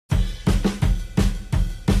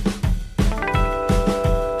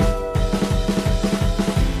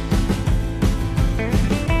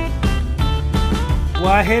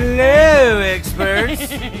Why, hello, experts.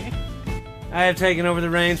 I have taken over the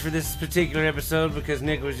reins for this particular episode because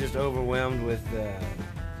Nick was just overwhelmed with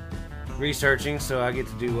researching, so I get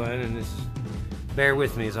to do one, and this is, bear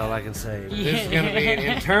with me is all I can say. This is going to be an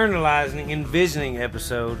internalizing, envisioning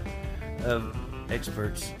episode of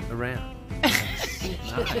Experts Around. Nice.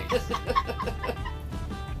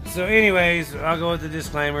 So anyways, I'll go with the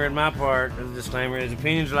disclaimer. In my part of the disclaimer is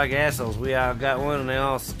opinions are like assholes. We all got one and they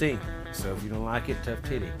all stink. So if you don't like it, tough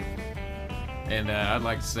titty. And I'd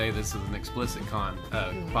like to say this is an explicit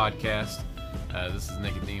podcast. This is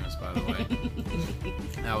Nicodemus, by the way.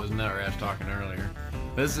 That was Nutrash talking earlier.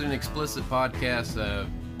 But this is an explicit podcast.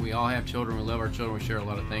 We all have children. We love our children. We share a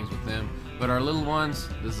lot of things with them. But our little ones,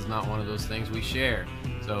 this is not one of those things we share.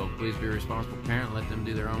 So please be a responsible parent. Let them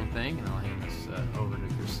do their own thing. And I'll hand this over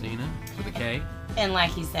to Christina with a K. And like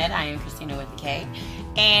he said, I am Christina with a K.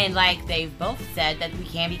 And like they've both said, that we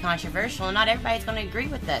can be controversial and not everybody's going to agree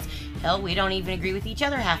with us. Hell, we don't even agree with each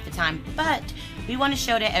other half the time. But we want to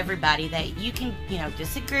show to everybody that you can,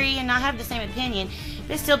 disagree and not have the same opinion,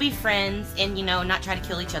 but still be friends and, not try to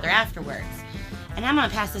kill each other afterwards. And I'm going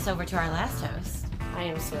to pass this over to our last host. I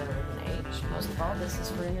am Sarah with an H. Most of all, this is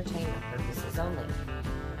for entertainment purposes only.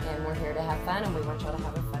 And we're here to have fun, and we want y'all to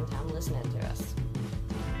have a fun time listening to us.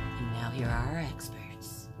 And now here are our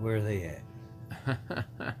experts. Where are they at?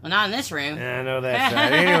 Well, not in this room. I know that's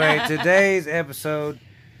right. Anyway, today's episode,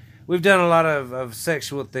 we've done a lot of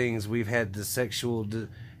sexual things. We've had the sexual,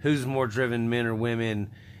 who's more driven, men or women,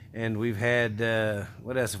 and we've had,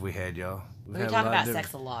 what else have we had, y'all? We talk about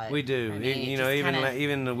sex a lot. We do. I mean,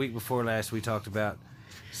 even the week before last, we talked about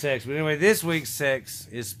sex. But anyway, this week's sex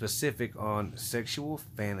is specific on sexual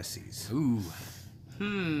fantasies. Ooh.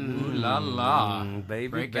 Ooh la la. Baby,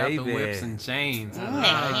 Break baby. out the whips and chains. The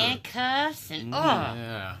handcuffs and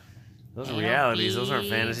Yeah. Those are realities. Those aren't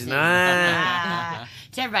fantasies.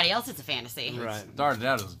 To everybody else, it's a fantasy. Right. Started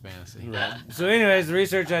out as a fantasy. Right. So anyways, the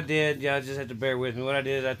research I did, y'all just have to bear with me. What I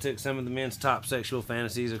did is I took some of the men's top sexual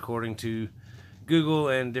fantasies according to Google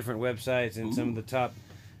and different websites, and some of the top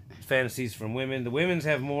fantasies from women. The women's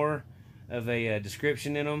have more of a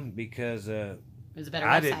description in them because It was a better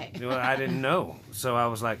website. I didn't know. So I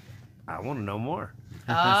was like, I want to know more.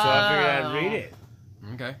 Oh. So I figured I'd read it.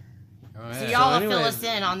 Okay. Go ahead. So y'all will anyway- fill us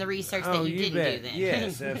in on the research that you didn't bet. do then.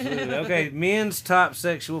 Yes, absolutely. Okay, men's top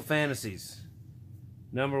sexual fantasies.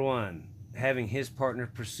 Number 1, having his partner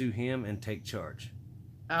pursue him and take charge.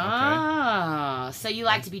 Oh, so you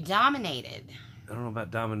like to be dominated. I don't know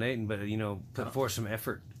about dominating, but put forth some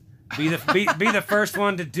effort. Be the first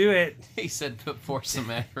one to do it. He said put forth some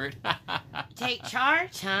effort. Take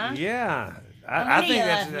charge, huh? Yeah, Well, I do think you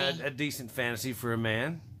that's love me? a decent fantasy for a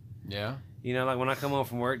man. Yeah. Like when I come home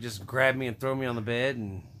from work, just grab me and throw me on the bed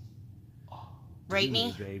and Rape do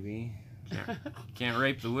me? baby. Can't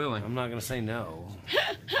rape the willing. I'm not gonna say no.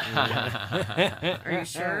 Are you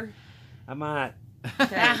sure? I might.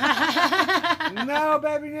 No,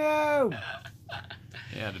 baby, no.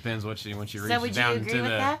 Yeah, it depends when she reaches So would you down agree into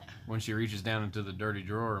with the that? when she reaches down into the dirty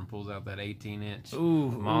drawer and pulls out that 18-inch Ooh,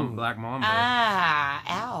 black mamba.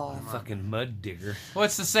 Ow. fucking mud digger.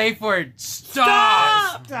 What's the safe word?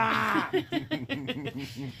 Stop! Stop!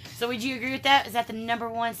 So would you agree with that? Is that the number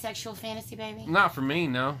 1 sexual fantasy, baby? Not for me,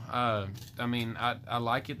 no. I mean, I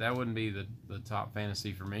like it. That wouldn't be the top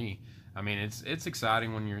fantasy for me. I mean, it's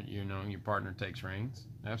exciting when your partner takes reins.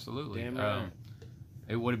 Absolutely. Damn right.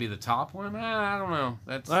 It would it be the top one? I don't know.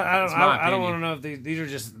 That's Well, I that's my don't opinion. want to know if these are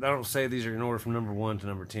just. I don't say these are in order from number 1 to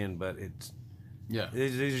number 10, but it's. Yeah.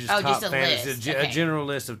 These are just Oh, top just a fantasies. list. A Okay. general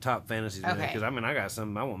list of top fantasies. Okay. Because I got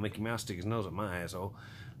something. I want Mickey Mouse stick his nose up my asshole.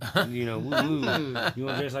 Woo woo. You want to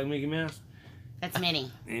dress like Mickey Mouse? That's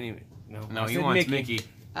Minnie. Anyway, no. No, I he said wants Mickey.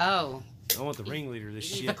 Oh. I want the ringleader of this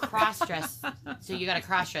You need shit. to cross-dress. So you got to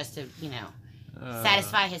cross-dress to,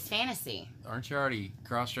 satisfy his fantasy. Aren't you already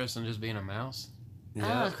cross-dressing just being a mouse?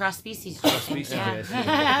 Oh, cross-species. Cross-species, Yeah. yes.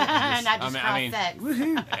 Not just I mean- cross-sex.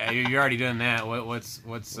 Woohoo. Yeah, you're already doing that. What's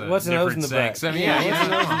What's a different nose in the sex? butt? I mean, Yeah, yeah, what's a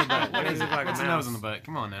nose in the butt? butt? What is it? Like a What's a mouse. nose in the butt?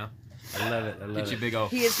 Come on now. I love it. I love Get it. your big old.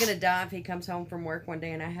 He is gonna die if he comes home from work one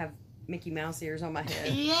day and I have Mickey Mouse ears on my head.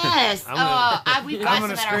 Yes. I'm gonna- We've I'm got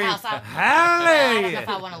gonna some at our scream, house. I don't know Hallelujah! if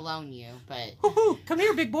I want to loan you, but Come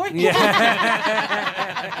here, big boy. Yeah.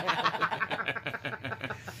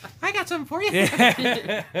 I got something for you.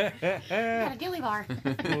 I got a dilly bar.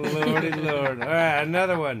 Lordy Lord. All right,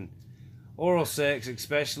 another one. Oral sex,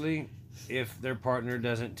 especially if their partner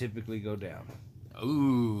doesn't typically go down.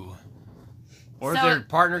 Ooh. Or So- if their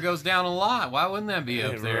partner goes down a lot. Why wouldn't that be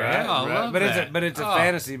up there? Right, Yeah, I right. love But that. it's a Oh.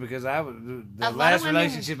 fantasy because the lot of last women-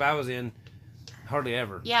 relationship I was in, Hardly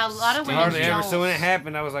ever. Yeah, a lot of women Hardly don't. ever. So when it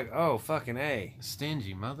happened, I was like, oh, fucking A.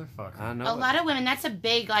 Stingy motherfucker. I know. A lot of women, that's a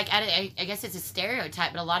big, like, I guess it's a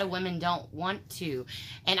stereotype, but a lot of women don't want to.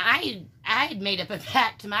 And I had made up a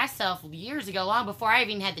pact to myself years ago, long before I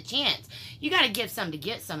even had the chance. You got to give some to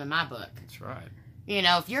get some in my book. That's right. You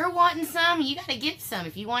know, if you're wanting some, you got to get some.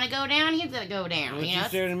 If you want to go down, you got to go down. What You you know,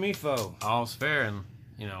 staring at me for? All's fair and,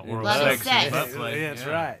 oral Love and sex. sex. and butt play. Yeah, that's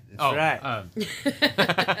right. That's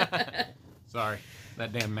right. Sorry.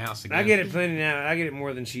 That damn mouse again. I get it plenty now. I get it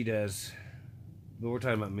more than she does. But we're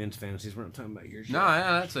talking about men's fantasies. We're not talking about yours. No,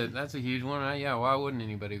 yeah, that's a huge one. Yeah, why wouldn't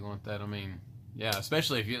anybody want that? I mean, yeah,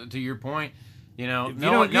 especially if you, to your point, no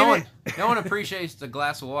one appreciates a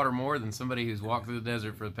glass of water more than somebody who's walked through the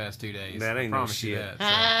desert for the past 2 days. That ain't I no promise you shit.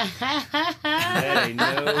 that, That ain't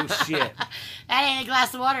no shit. that ain't a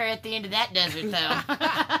glass of water at the end of that desert, though.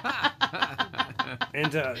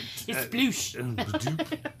 And It's sploosh.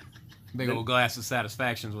 Big old glass of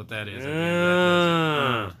satisfaction's what that is. You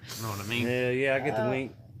Uh, know what I mean? yeah, I get the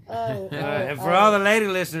wink. Oh, And for all the lady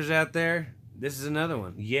listeners out there, this is another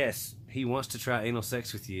one. Yes, he wants to try anal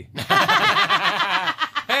sex with you.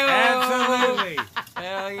 Absolutely.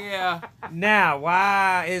 Hell yeah. Now,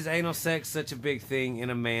 why is anal sex such a big thing in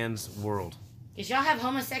a man's world? Because y'all have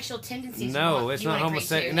homosexual tendencies. No, it's you not wanna agree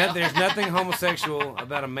homosexual. to, no? There's nothing homosexual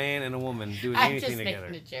about a man and a woman doing I'm anything just together.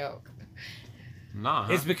 making a joke. Nah.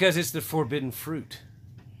 It's because it's the forbidden fruit.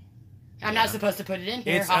 I'm not supposed to put it in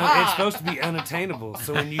here. It's Ha-ha. it's supposed to be unattainable.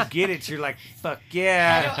 So when you get it, you're like, fuck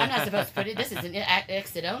yeah. I'm not supposed to put it. This is an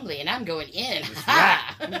exit only, and I'm going in.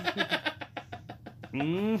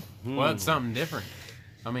 Mm-hmm. Well, it's something different.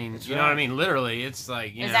 I mean, That's you know right. what I mean? Literally, it's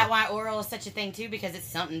like, Is that why oral is such a thing too? Because it's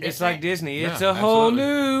something different. It's like Disney. Yeah, It's a whole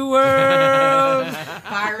absolutely. new world.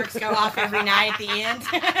 Fireworks go off every night at the end.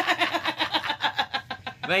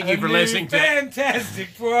 Thank you A for new listening to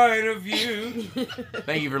fantastic point of view.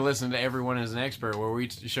 Thank you for listening to Everyone is an Expert, where we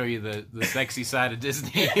show you the sexy side of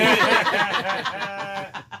Disney.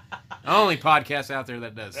 Only podcast out there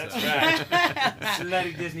that does That's so. right.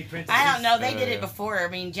 Slutty Disney princess. I don't know. They did yeah. it before. I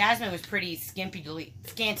mean, Jasmine was pretty scantily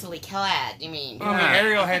clad. I mean, I mean,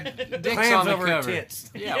 Ariel had Dicks clams on the over her cover. tits.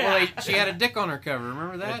 Yeah, well, she had a dick on her cover.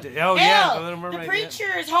 Remember that? Oh yeah, hell, the Little Mermaid. the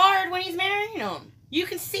preacher is hard when he's marrying them. You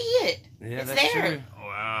can see it. Yeah, It's that's there. true.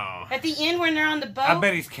 Wow. At the end when they're on the boat. I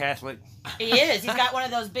bet he's Catholic. He is. He's got one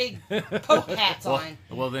of those big pope hats on.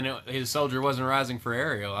 Well, then his soldier wasn't rising for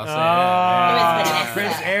Ariel. I'll say It was that. Vanessa.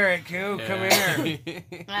 Prince Eric, come here.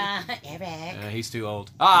 Eric. He's too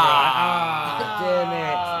old. Ah,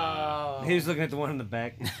 damn it. He was looking at the one in the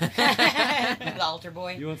back. The altar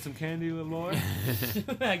boy. You want some candy, little Lord?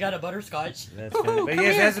 I got a butterscotch. That's funny. But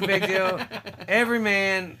yes, that's a big deal. Every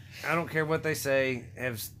man, I don't care what they say,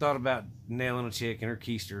 has thought about nailing a chick in her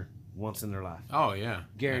keister once in their life. Oh yeah,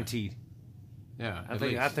 Guaranteed. yeah. I'm at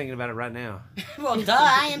least. thinking about it right now. Well, duh,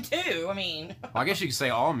 I am too. I mean, Well, I guess you could say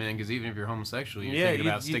all men, because even if you're homosexual, you're thinking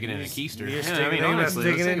about sticking in a keister. You're Yeah, I mean, about honestly,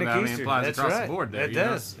 sticking let's in think a about it. I mean, keister. it applies That's across right. the board there. That you know?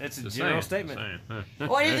 does. It's a Just general saying, statement. saying.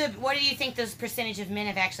 what do you think those percentage of men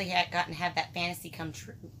have actually gotten have that fantasy come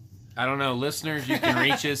true? I don't know, listeners. You can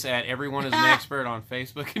reach us at Everyone is an Expert on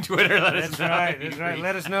Facebook and Twitter. Let us That's know. right. That's right.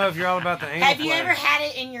 Let us know if you're all about the anal Have you play. ever had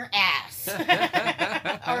it in your ass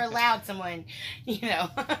or allowed someone?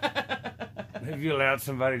 Have you allowed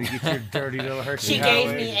somebody to get your dirty little Hershey She gave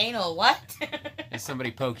highway? me anal. What? Has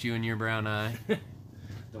somebody poked you in your brown eye?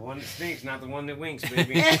 The one that stinks, not the one that winks,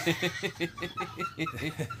 baby.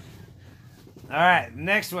 All right,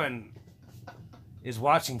 next one is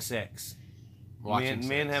watching sex. Watching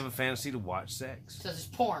Men sex. have a fantasy to watch sex. So there's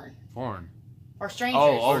porn Porn. or strangers.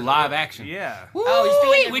 Oh, live action. Yeah. Oh,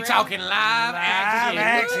 he's being the we real- talking live action.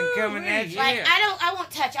 action coming at you. Like I won't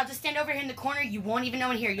touch. I'll just stand over here in the corner. You won't even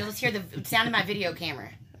know in here. You'll just hear the sound of my video camera.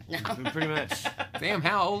 No. Pretty much. Damn,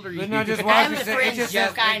 how old are you? But not just That watching was a sex. fringe It just joke.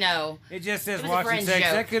 says, I know. It just says It was a watching fringe sex.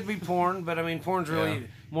 joke. That could be porn, but I mean, porn's really Yeah.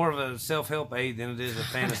 more of a self-help aid than it is a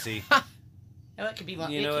fantasy. No, it could be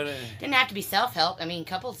one. You know what? Didn't have to be self-help. I mean,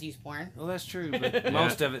 couples use porn. Well, that's true, but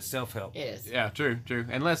most of it's self-help. It is. Yeah, true.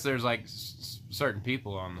 Unless there's like certain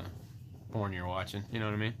people on the porn you're watching. You know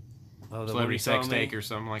what I mean? Oh, the Celebrity one you saw sex me? tape or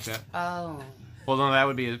something like that. Oh. Well, no, that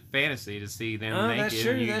would be a fantasy to see them Oh, naked. that's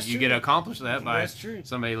true, and that's you true. get to accomplish that by That's true.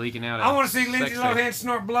 somebody leaking out. I want to see Lindsay sex tape. Lohan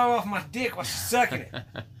snort blow off my dick while she's sucking it.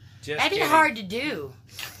 Just That'd be kidding. hard to do.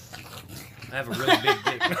 I have a really big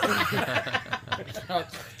dick.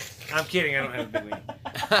 I'm kidding. I don't have a big wing.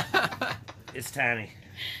 It's tiny.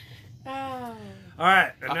 Oh. All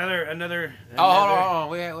right, another. Oh, hold on.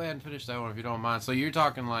 We hadn't finished that one, if you don't mind. So you're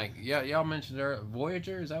talking like, y'all mentioned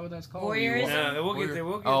Voyager. Is that what that's called? Voyeurs? No, we'll get there.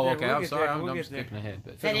 We'll get Oh, there. okay. we'll I'm get sorry. there, I'm we'll just get there. skipping ahead.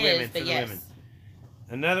 But For That the is, women, but for the yes. women.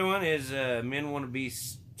 Another one is men want to be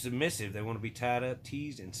submissive. They want to be tied up,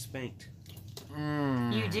 teased, and spanked.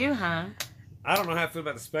 You do, huh? I don't know how I feel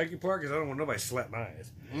about the spanking part because I don't want nobody to slap my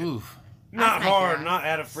ass. Oof. Not spank hard, your ass. not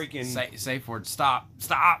out of freaking. Safe word. Stop.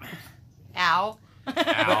 Stop. Ow.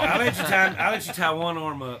 I'll let you tie one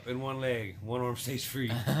arm up and one leg. One arm stays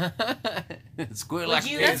free. Squeal Would like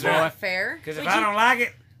you- a That's kid, boy. not fair. Because if Would I you- don't like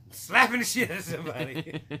it, slapping the shit out of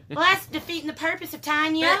somebody. Well, that's defeating the purpose of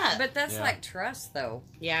tying you up. But that's Yeah. like trust, though.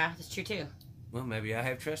 Yeah, that's true too. Well, maybe I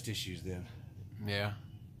have trust issues then. Yeah.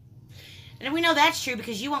 And we know that's true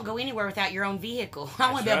because you won't go anywhere without your own vehicle.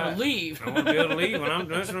 I want to be That's able to right. leave. I want to be able to leave when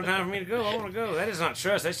there's no time for me to go. I want to go. That is not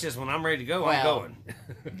trust. That's just when I'm ready to go, I'm Well. going.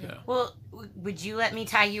 Yeah. Well, would you let me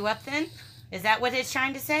tie you up then? Is that what it's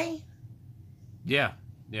trying to say? Yeah.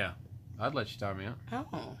 Yeah. I'd let you tie me up.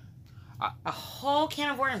 Oh. A whole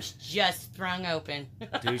can of worms just sprung open.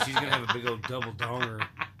 Dude, she's going to have a big old double donger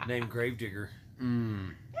named Gravedigger.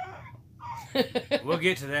 Mm. We'll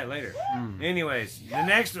get to that later. Mm. Anyways, the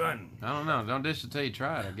next one. I don't know. Don't dish it till you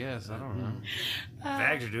try it, I guess. I don't know.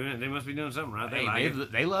 Fags are doing it. They must be doing something right. They Hey,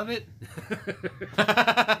 like they love it.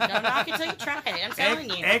 Don't knock it till you try it. I'm telling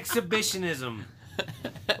you. Exhibitionism.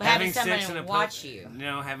 Having sex someone in a watch you.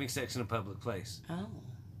 No, having sex in a public place. Oh.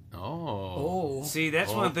 Oh. See,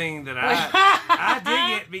 that's Oh. one thing that I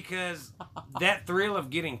dig it because that thrill of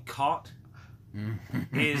getting caught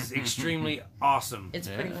is extremely awesome. It's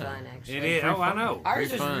Yeah. pretty fun, actually. It is. Oh, I know. Ours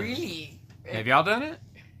Pretty is fun. really. Have y'all done it?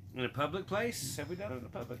 In a public place? Have we done it in a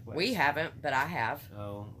public place? We haven't, but I have.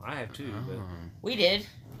 Oh, I have too. But We did.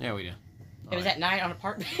 Yeah, we do. It was at night on a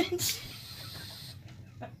park bench.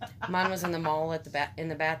 Mine was in the mall in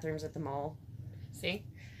the bathrooms at the mall. See?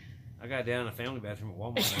 I got down in a family bathroom at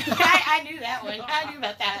Walmart. I knew that one. I knew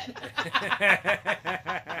about that.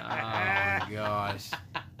 Oh gosh.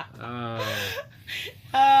 Oh.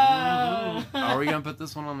 Oh. Are we gonna put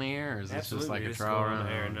this one on the air, or is this Absolutely. just like a This is trial going on run?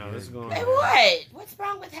 the air. No, this is going on Hey, the air. what? What's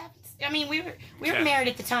wrong with having? I mean, we were Yeah. married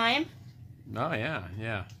at the time. Oh yeah,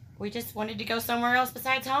 yeah. We just wanted to go somewhere else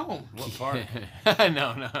besides home. What part?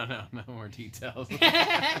 no more details.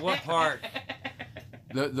 What part?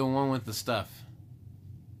 The one with the stuff.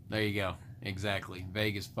 There you go. Exactly.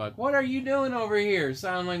 Vegas fuck. What are you doing over here?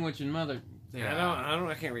 Sign language and mother.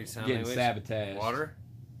 I can't read sign Getting language. sabotaged.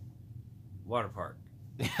 Water park.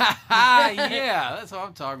 Yeah, that's what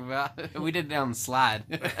I'm talking about. We did it down the slide.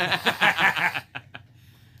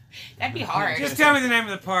 That'd be hard. Just tell me the name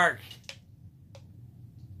of the park.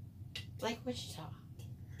 Like Wichita.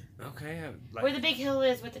 Okay. Where the big hill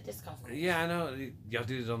is with the disc golf course. Yeah, I know. Y'all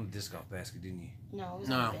did it on the disc golf basket, didn't you? No, it was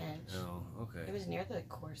No. on the bench. Oh, okay. It was near the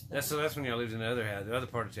course. Though. That's when y'all lived in the other house, the other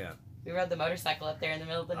part of town. We rode the motorcycle up there in the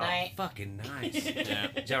middle of the night. Oh, fucking nice. Yeah.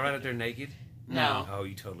 Did y'all ride up there naked? No. Oh,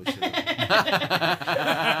 you totally should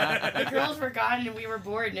have. The girls were gone and we were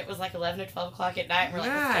bored and it was like 11 or 12 o'clock at night and we're like,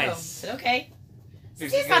 let's go. I Nice. said, okay.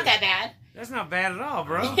 It's It's not that bad. That's not bad at all,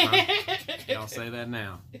 bro. Y'all say that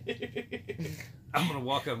now. I'm gonna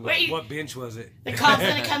walk up and go, Wait. what bench was it? The cop's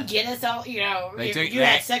gonna come get us all, you know. They You, took you that-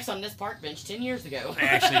 had sex on this park bench 10 years ago.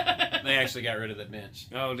 They actually got rid of that bench.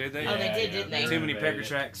 Oh, did they? Oh, they did, didn't they? Too many pecker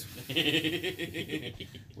tracks.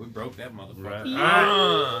 We broke that motherfucker.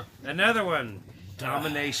 Right. Another one.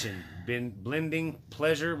 Domination. Blending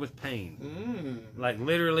pleasure with pain. Like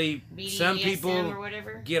literally, some BDSM people or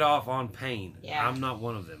whatever. get off on pain. Yeah. I'm not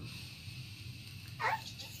one of them.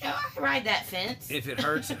 I ride that fence. If it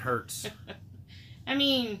hurts, it hurts. I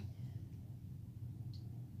mean,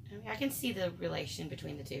 I can see the relation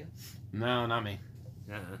between the two. No, not me.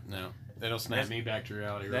 Uh-uh. No. That'll snap me back to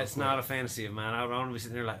reality. real That's quick. not a fantasy of mine. I don't want to be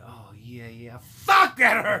sitting there like, oh yeah, fuck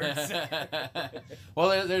that hurts.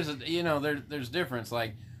 Well, there's a there's difference.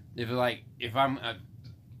 Like if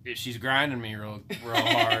she's grinding me real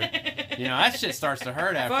hard, that shit starts to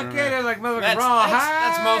hurt after. Fuck a yeah, minute. they're like motherfucking That's, raw that's, high.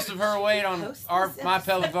 that's most of her weight on Post this my episode.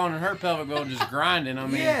 pelvic bone and her pelvic bone just grinding. I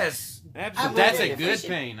mean, Yes, I absolutely. That's a wondered if we good should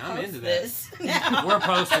pain. I'm post into that. this. No. We're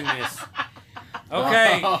posting this.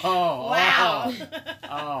 Okay. Wow.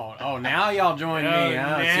 Oh, now y'all join me.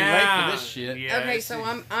 Huh? Too late for this shit. Yeah, Okay, it's- so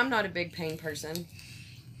I'm not a big pain person.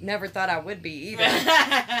 Never thought I would be either.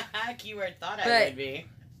 Keyword thought I But- would be.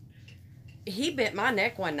 He bit my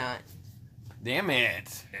neck one night. Damn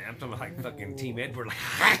it. Yeah, I'm talking about like fucking Team Edward.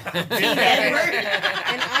 Like, Team Edward.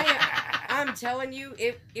 And I'm telling you,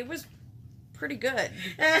 it was pretty good.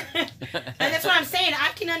 And that's what I'm saying. I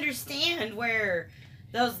can understand where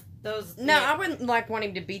those. No, I wouldn't like want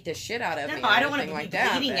him to beat the shit out of me. No, or I don't want to anything be like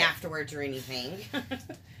that. bleeding but- afterwards or anything.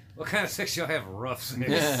 What kind of sex y'all have? Rough sex.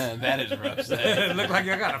 That is rough It sex. looked like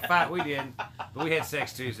y'all got a fight. We didn't, but we had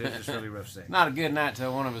sex too, so it's just really rough sex. Not a good night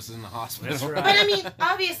till one of us is in the hospital. That's right. But I mean,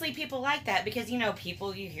 obviously, people like that because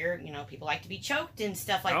people you hear, people like to be choked and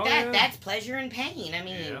stuff like Oh, that. yeah. That's pleasure and pain. I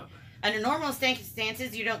mean, Yeah. under normal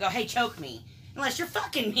circumstances, you don't go, "Hey, choke me," unless you're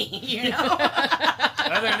fucking me. You know.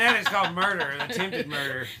 Other than that, it's called murder, attempted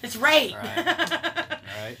murder. It's rape.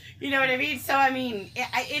 Right. You know what I mean? So I mean,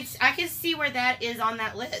 I can see where that is on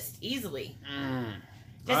that list easily.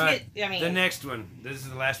 Just All right, I mean, the next one. This is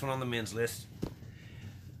the last one on the men's list.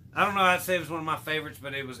 I don't know. I'd say it was one of my favorites,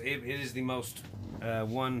 but it is the most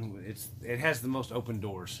one. It has the most open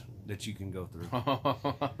doors that you can go through.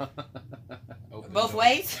 Open both door.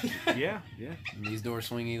 ways. Yeah. And these doors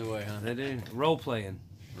swing either way, huh? They do. Role playing.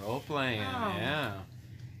 Role playing, Oh. yeah.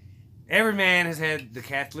 Every man has had the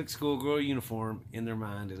Catholic schoolgirl uniform in their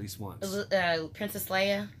mind at least once. Princess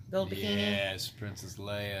Leia, gold bikini. Yes, Princess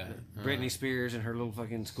Leia. Britney Spears in her little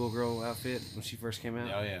fucking schoolgirl outfit when she first came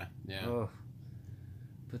out. Oh yeah, yeah. Oh,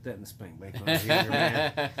 put that in the spank bank. When I was younger,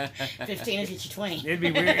 man. 15 will get you 20. It'd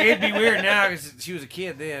be weird. It'd be weird now because she was a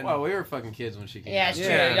kid then. Well, we were fucking kids when she came Yeah, out. it's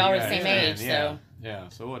true. Y'all were the same age, so. Yeah,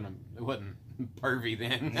 so it wasn't pervy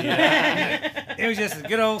then. It was just a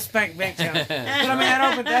good old spank bank challenge. But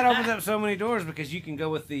I mean, that opens up so many doors because you can go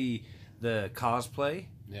with the cosplay.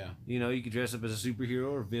 Yeah. You could dress up as a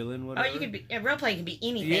superhero or villain, Oh, whatever. you could be a role play can be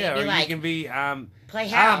anything. Yeah, It'd be or like you can be play I'm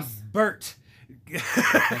house. Bert.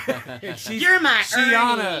 She's You're my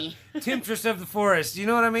Shiana, Ernie. temptress of the forest. You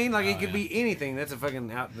know what I mean? Like Oh, it could yeah. be anything. That's a fucking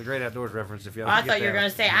the Great Outdoors reference. If y'all. Oh, I get thought you were that. gonna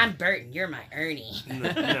say I'm Bert and you're my Ernie. No,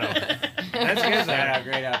 that's good. Shout out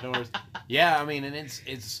Great Outdoors. Yeah, I mean, and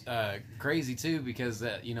it's crazy too because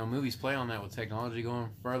movies play on that with technology going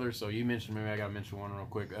further. So you mentioned, maybe I got to mention one real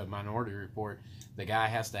quick. Minority Report. The guy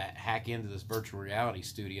has to hack into this virtual reality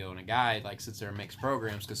studio, and a guy sits there and makes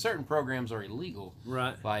programs because certain programs are illegal.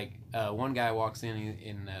 Right. Like one guy walks in,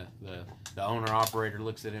 and the owner operator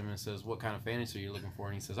looks at him and says, "What kind of fantasy are you looking for?"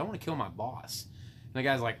 And he says, "I want to kill my boss." And the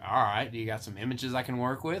guy's like, "All right, do you got some images I can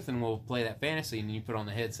work with, and we'll play that fantasy?" And you put on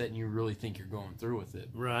the headset, and you really think you're going through with it.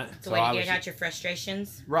 Right. It's a So way to I get was- out your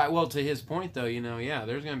frustrations. Right. Well, to his point, though,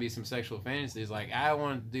 there's going to be some sexual fantasies. Like, I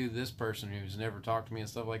want to do this person who's never talked to me and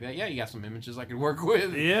stuff like that. Yeah, you got some images I could work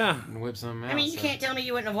with. Yeah. And whip some out. I mean, you so- can't tell me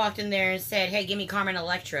you wouldn't have walked in there and said, "Hey, give me Carmen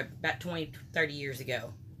Electra" about 20, 30 years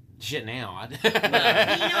ago. Shit now. You know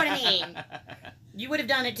what I mean? You would have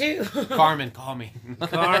done it too. Carmen, call me.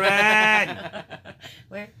 Carmen!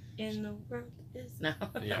 Where in the world is no?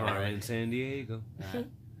 Yeah, Carmen right. in San Diego.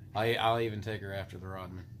 I'll even take her after the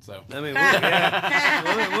Rodman. So. I mean,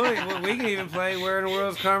 we can even play Where in the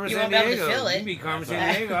World's Carmen You San won't be able to Diego. feel it. You can be Carmen That's San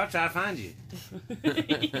right. Diego. I'll try to find you.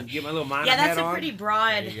 Get my little mind Yeah, that's hat a on. pretty There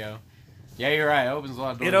broad. you go. Yeah, you're right. It opens a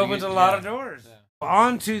lot of doors. It opens a lot of Yeah. doors.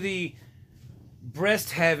 On to the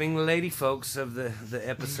breast-having lady folks of the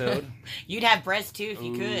episode. You'd have breasts too if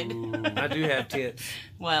you could. Ooh. I do have tits.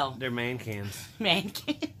 Well, They're man cans. man,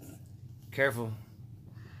 Careful.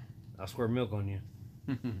 I'll squirt milk on you.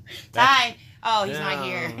 Ty. Oh, he's No. not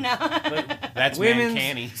here. No. That's Women's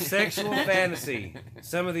man-canny. sexual fantasy.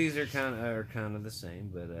 Some of these are kind of the same,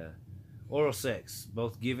 but oral sex,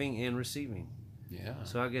 both giving and receiving. Yeah.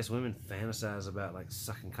 So I guess women fantasize about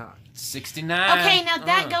sucking cock. 69. Okay, now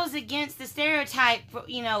that goes against the stereotype,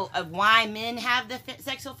 of why men have the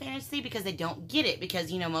sexual fantasy because they don't get it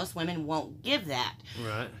because most women won't give that.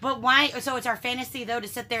 Right. But why? So it's our fantasy though to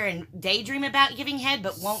sit there and daydream about giving head,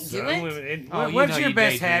 but won't do Some it. women- Oh, you what's know your you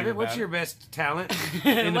best daydream habit? What's about your it. best talent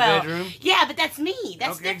in the Well, bedroom? Yeah, but that's me.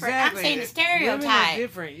 That's Okay, different. exactly. I'm saying the Women are stereotype.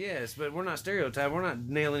 different, yes, but we're not stereotyping. We're not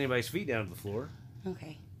nailing anybody's feet down to the floor.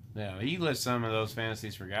 Okay. Yeah, you list some of those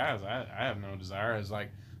fantasies for guys. I have no desire. It's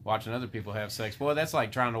like watching other people have sex. Boy, that's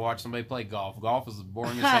like trying to watch somebody play golf. Golf is the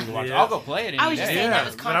boringest thing to watch. Yeah. I'll go play it any I was just day. saying that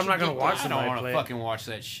was but I'm not gonna contradictory. watch I don't somebody want play. to fucking watch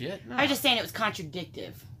that shit. No. I was just saying it was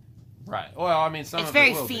contradictive. Right. Well, I mean, some It's of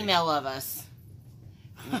very it will be. female of us.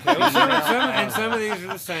 Okay, well, some of these are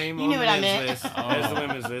the same You on knew the what I men's meant. list Oh. as the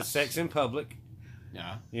women's list. Sex in public,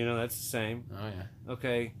 Yeah. that's the same. Oh yeah.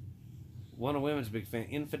 Okay, one of women's big fan,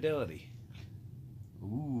 infidelity,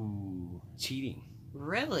 Ooh. cheating.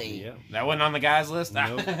 Really? Yeah, That wasn't on the guys list.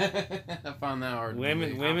 Nope. I found that hard. to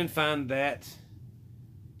believe. women find that.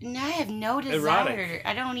 No, I have no desire. Erotic.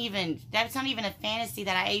 I don't even. That's not even a fantasy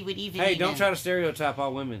that I would even. Hey, even... don't try to stereotype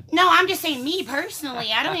all women. No, I'm just saying me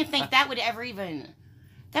personally. I don't even think that would ever even.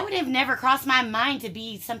 That would have never crossed my mind to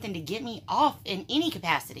be something to get me off in any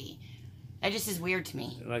capacity. That just is weird to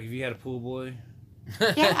me. Like if you had a pool boy,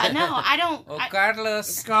 Yeah, no, I don't. Oh,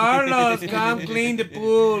 Carlos. Carlos, come clean the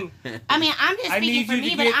pool. I mean, I'm just I speaking need for you to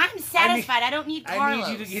me, but get- I'm satisfied. I don't need Carlos.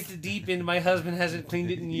 I need you to get the deep end. My husband hasn't cleaned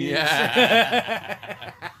it in years. Yeah.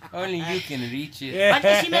 Only you can reach it. Yeah.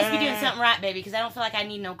 Well, she must be doing something right, baby, because I don't feel like I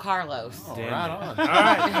need no Carlos. Oh, Damn right it. on. All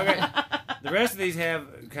right, okay. The rest of these have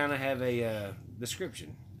a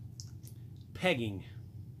description. Pegging.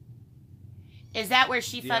 Is that where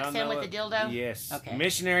she Do y'all fucks him know with it? the dildo? Yes. Okay.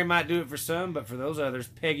 Missionary might do it for some, but for those others,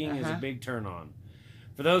 pegging is a Uh-huh. big turn on.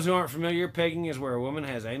 For those who aren't familiar, pegging is where a woman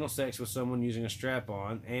has anal sex with someone using a strap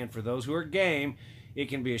on, and for those who are game, it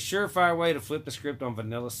can be a surefire way to flip the script on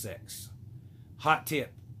vanilla sex. Hot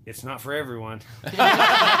tip. It's not for everyone.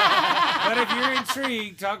 But if you're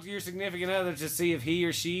intrigued, talk to your significant other to see if he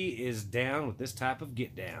or she is down with this type of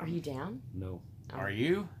get Are down. you down? No. Are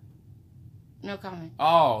you? No comment.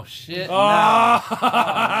 Oh, shit. Oh! No.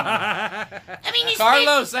 I mean, you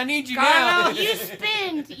Carlos, I need you now. spend, you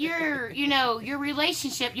spend your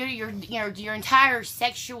relationship, your entire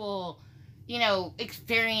sexual,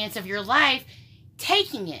 experience of your life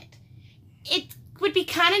taking it. It would be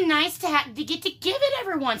kind of nice to get to give it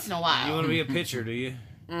every once in a while. You want to be a pitcher, do you?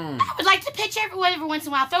 I would like to pitch every once in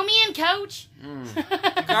a while. Throw me in, coach.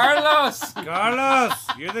 Carlos. Carlos,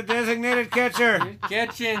 you're the designated catcher.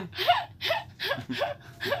 Catching.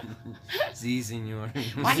 Si, senor.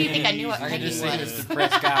 Why do you think I knew what I can pegging just see was? Mr.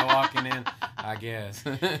 Prescott walking in, I guess.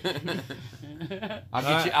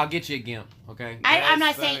 I'll get you a gimp, okay? I'm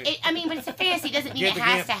not That's saying funny. it. I mean, but it's a fantasy. It doesn't mean Get it the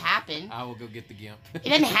has gimp. to happen. I will go get the gimp. It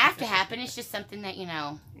doesn't have to happen. It's just something that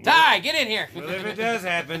Ty, get in here. Well, if it does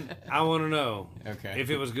happen, I want to know Okay. if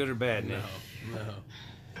it was good or bad. No, Nick. no.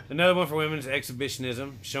 Another one for women is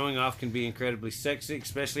exhibitionism. Showing off can be incredibly sexy,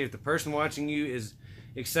 especially if the person watching you is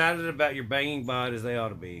excited about your banging bod as they ought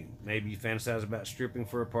to be. Maybe you fantasize about stripping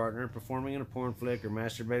for a partner, performing in a porn flick, or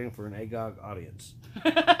masturbating for an agog audience.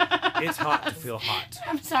 It's hot to feel hot.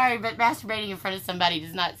 I'm sorry, but masturbating in front of somebody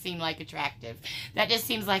does not seem like attractive. That just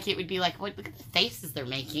seems like it would be like, look at the faces they're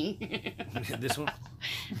making. This one?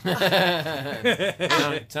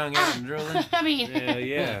 Tongue out and drooling. I mean,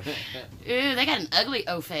 Yeah. ooh, they got an ugly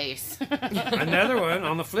O face. Another one,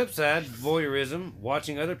 on the flip side, voyeurism.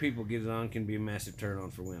 Watching other people get it on can be a massive turn on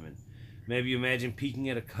for women. Maybe you imagine peeking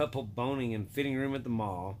at a couple boning in fitting room at the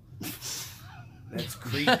mall. That's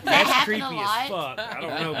creepy. That's happen creepy a as lot? fuck. I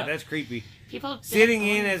don't know, but that's creepy. People Sitting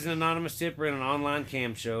in as an anonymous tipper in an online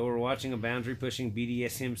cam show, or watching a boundary-pushing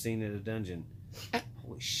BDSM scene at a dungeon.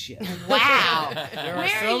 Holy shit. Wow. There are Where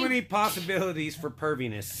so are you- many possibilities for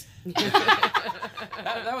perviness.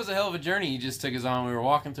 That was a hell of a journey you just took us on. We were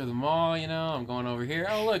walking through the mall, I'm going over here.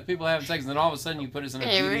 Oh, look, people having sex. And then all of a sudden you put us in a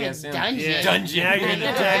Yeah, we're in a BDSM dungeon. dungeon. Now you're in the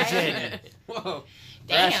dungeon. Whoa.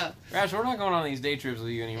 Damn. Rash, we're not going on these day trips with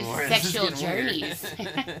you anymore. This is Sexual getting weird.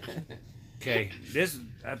 journeys. Okay,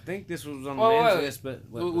 I think this was on the Whoa, men's wait. list, but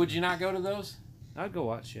Would you not go to those? I'd go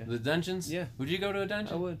watch, yeah. The dungeons? Yeah. Would you go to a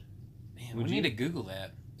dungeon? I would. Man, Would we you? need to Google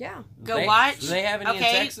that. Yeah. Go They- watch? Do they have any Okay.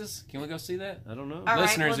 in Texas? Can we go see that? I don't know. All right,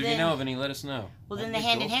 Listeners, well if you then- know of any, let us know. Well, then That'd the be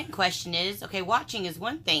hand-in-hand question is, okay, watching is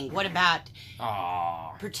one thing. What about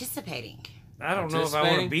Aw. participating? I don't know if I want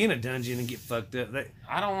to Participating? be in a dungeon and get fucked up.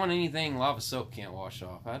 I don't want anything lava soap can't wash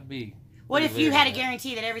off. I'd be. What if pretty you leery had a of that.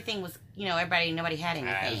 guarantee that everything was, nobody had anything?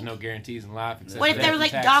 There's no guarantees in life. Except What if for there were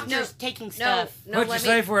death like and taxes. doctors taking stuff? No, What'd you let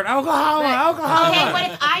say me. for it? Oklahoma! But- Oklahoma! Okay,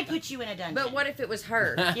 what if I put you in a dungeon? But what if it was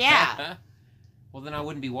her? Yeah. Well, then I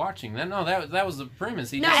wouldn't be watching. No, that was the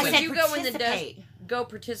premise. He No, just I would said, said you go in the participate. go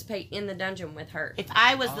participate in the dungeon with her? If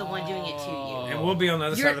I was the one doing it to Oh. And we'll be on the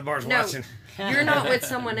other side of the bars no. watching. you. You're not with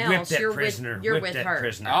someone Whip else. that You're prisoner. with you're Whip with that her.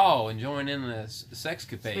 prisoner. Oh, and join in the sex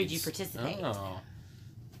capades. Would you participate? Oh.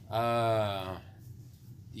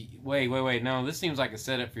 Wait. No, this seems like a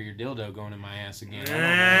setup for your dildo going in my ass again.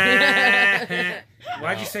 I don't know.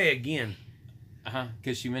 Why'd you say again?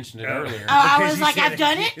 Because you mentioned it Oh. earlier. Oh, I Because was you like, said I've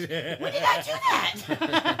done it? When did I do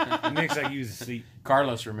that? Nick's like, use a seat.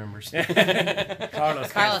 Carlos remembers. Carlos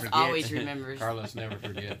Carlos can't forget. always remembers. Carlos never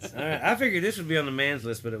forgets. All right, I figured this would be on the man's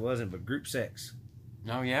list, but it wasn't. But group sex.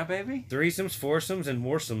 Oh, yeah, baby? Threesomes, foursomes, and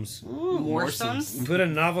moresomes. Ooh, Moresomes? Put a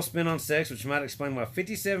novel spin on sex, which might explain why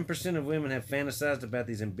 57% of women have fantasized about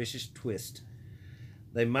these ambitious twists.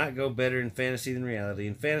 They might go better in fantasy than reality.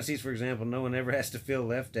 In fantasies, for example, no one ever has to feel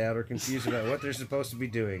left out or confused about what they're supposed to be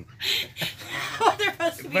doing. What they're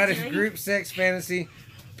supposed to be But if doing. group sex fantasy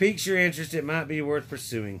piques your interest, it might be worth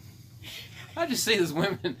pursuing. I just see this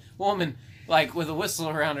woman, like, with a whistle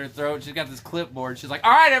around her throat. She's got this clipboard. She's like,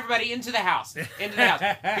 all right, everybody, into the house. Into the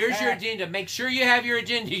house. Here's your agenda. Make sure you have your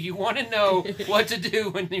agenda. You want to know what to do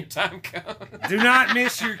when your time comes. Do not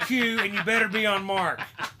miss your cue, and you better be on mark.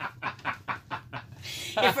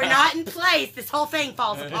 If we're not in place, this whole thing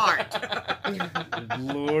falls apart.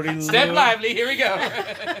 Lordy Step Lord. lively. Here we go.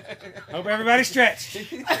 Hope everybody stretch.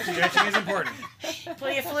 Stretching is important.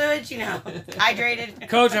 Plenty of fluids, hydrated.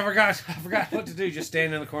 Coach, I forgot what to do. Just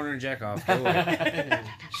stand in the corner and jack off. Go away.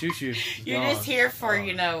 Shoo. You're just here for,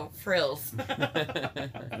 frills. All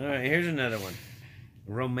right, here's another one.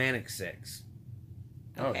 Romantic sex.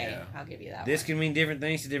 Okay, yeah. I'll give you that This one. can mean different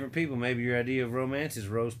things to different people. Maybe your idea of romance is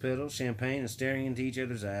rose petals, champagne, and staring into each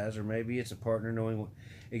other's eyes, or maybe it's a partner knowing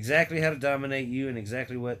exactly how to dominate you and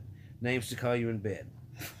exactly what names to call you in bed.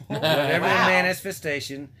 Whatever the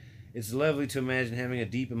manifestation, it's lovely to imagine having a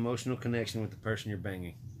deep emotional connection with the person you're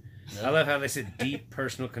banging. I love how they said deep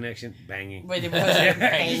personal connection, banging. Where the Just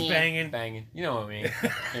banging. banging. Banging. You know what I mean.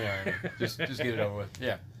 Just get it over with.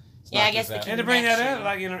 Yeah. It's Yeah, not I guess just the And to bring that up,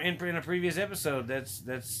 connection. like in a previous episode,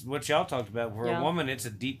 that's what y'all talked about. For Yeah. a woman, it's a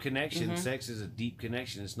deep connection. Mhm. Sex is a deep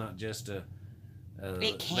connection. It's not just a It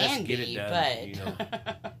let's can get be, it done,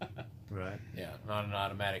 but right. Yeah, not an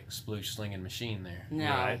automatic sploosh slinging machine there. no.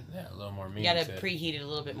 Right. Yeah, a little more You meat. gotta to it. preheat it a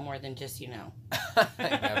little bit more than just,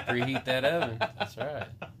 Gotta preheat that oven. That's right.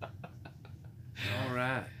 All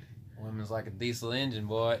right. Women's like a diesel engine,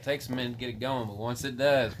 boy. It takes a minute to get it going, but once it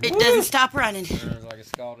does, It doesn't stop running. burns like a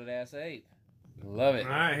scalded ass ape. Love it.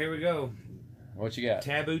 All right, here we go. What you got?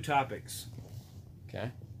 Taboo topics. Okay.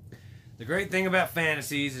 The great thing about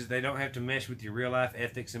fantasies is they don't have to mesh with your real life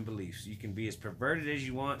ethics and beliefs. You can be as perverted as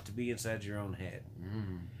you want to be inside your own head.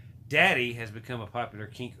 Mm. Daddy has become a popular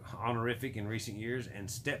kink honorific in recent years, and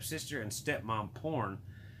stepsister and stepmom porn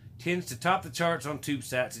tends to top the charts on tube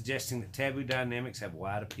sites, suggesting that taboo dynamics have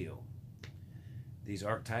wide appeal. These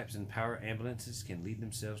archetypes and power ambulances can lead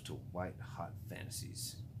themselves to white hot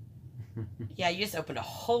fantasies. Yeah, you just opened a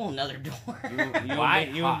whole nother door. You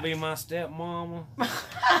won't be my stepmama?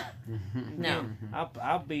 No,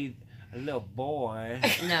 I'll be a little boy.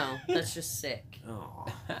 no, that's just sick. Oh,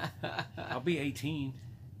 I'll be 18.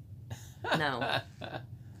 No,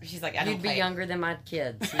 She's like, I don't you'd be play. younger than my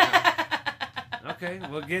kids. No. Okay,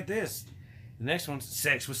 well, get this. The next one's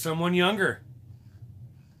sex with someone younger.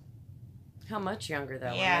 How much younger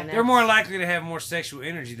though? Yeah. I mean, They're more likely to have more sexual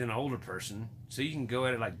energy than an older person, so you can go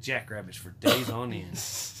at it like jackrabbits for days on end.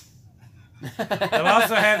 They'll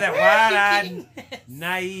also have that wide-eyed,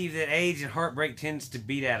 naive that age and heartbreak tends to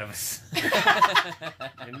beat out of us.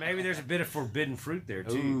 And maybe there's a bit of forbidden fruit there,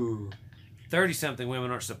 too. Ooh. 30-something women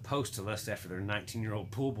aren't supposed to lust after their 19-year-old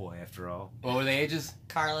pool boy, after all. What were the ages?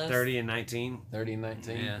 Carlos. 30 and 19. 30 and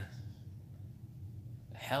 19? Yeah.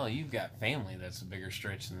 Hell, you've got family that's a bigger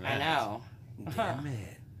stretch than that. I know. Damn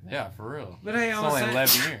it. Yeah, for real. But hey, It's on the only same,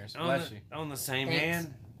 11 years. on Bless the, you. on the same Thanks.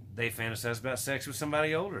 hand, they fantasize about sex with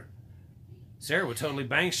somebody older. Sarah would totally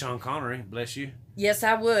bang Sean Connery, bless you. Yes,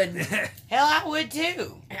 I would. Hell, I would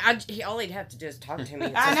too. All he'd have to do is talk to me.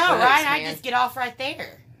 It's I his know, voice, right? I man. just get off right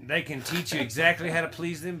there. They can teach you exactly how to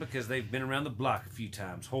please them because they've been around the block a few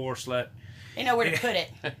times. Whore, slut. They know where to put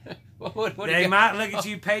it. what do They you might look at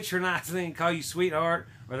you patronizingly and call you sweetheart,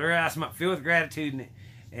 or their eyes might fill with gratitude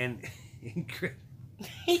and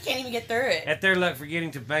He can't even get through it. at their luck for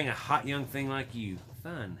getting to bang a hot young thing like you.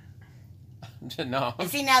 Fun. No. And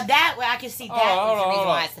see, now that way I can see that hold is the on, reason hold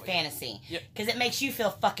why on. it's the fantasy. Yep. Because it makes you feel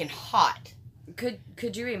fucking hot.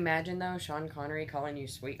 Could you imagine though, Sean Connery calling you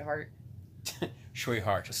sweetheart?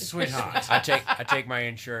 Sweetheart. Sweetheart. I take my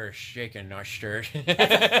insurance shaken, not stirred. That's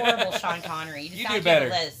a horrible Sean Connery. You sound do better.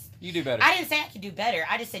 like Liz. You do better. I didn't say I could do better.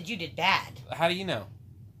 I just said you did bad. How do you know?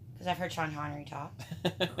 Because I've heard Sean Connery talk.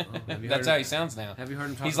 Have you That's heard how of- he sounds now. Have you heard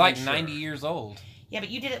him talk? He's like about 90 years old. Yeah, but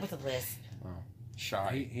you did it with a lisp.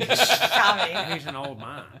 Shy. Comedy. He's an old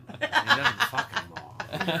man. He doesn't fuck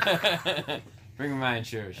anymore. Bring my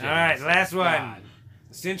insurance. All right, last one.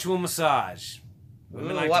 Sensual massage.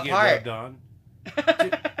 Women Ooh, like what to get part? rubbed on.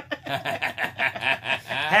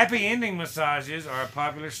 Happy ending massages are a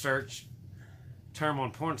popular search term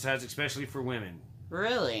on porn sites, especially for women.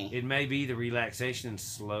 Really? It may be the relaxation and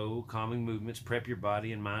slow, calming movements prep your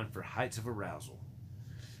body and mind for heights of arousal.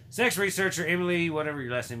 Sex researcher Emily, whatever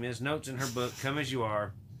your last name is, notes in her book, Come As You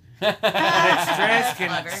Are, that stress can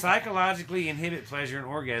Clever. psychologically inhibit pleasure and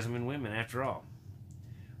orgasm in women, after all.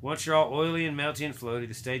 Once you're all oily and melty and floaty,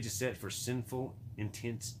 the stage is set for sinful,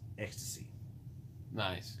 intense ecstasy.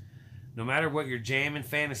 Nice. No matter what your jam in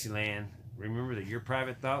fantasy land, remember that your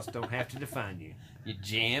private thoughts don't have to define you. You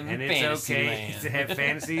jam in And it's fantasy okay land. to have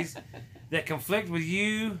fantasies that conflict with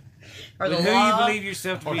you, Or with the who law. you believe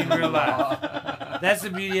yourself to be in real life. That's the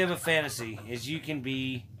beauty of a fantasy, is you can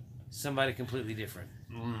be somebody completely different.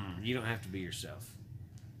 You don't have to be yourself.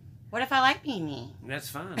 What if I like being me? That's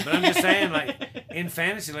fine. But I'm just saying, like, in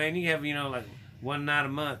Fantasyland, you have, like, one night a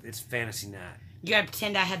month, it's fantasy night. You gotta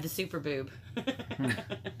pretend I had the super boob.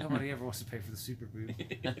 Nobody ever wants to pay for the super boob.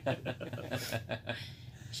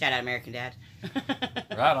 Shout out American Dad.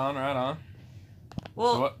 Right on, right on.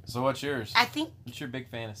 Well, So what's yours? I think What's your big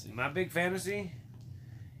fantasy? My big fantasy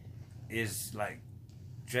is like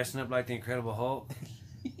dressing up like the Incredible Hulk.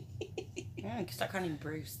 you can start calling him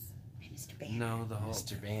Bruce. Hey, Mr. Banner. No, the Hulk.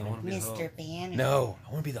 Mr. I Banner. wanna be the Hulk. Mr. Banner. No,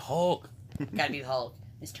 I want to be the Hulk. Gotta be the Hulk.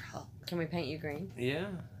 Mr. Hulk. Can we paint you green? Yeah.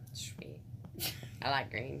 Sweet. I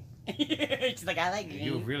like green. She's like, I like green.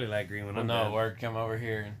 You really like green when Well, I'm no, done. word, come over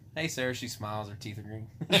here. And, hey, Sarah, she smiles. Her teeth are green.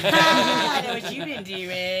 I know what you've been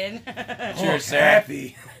doing. Cheers, Sarah.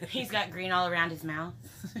 Happy. He's got green all around his mouth.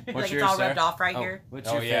 What's like yours, it's all Sarah? rubbed off right Oh. here. What's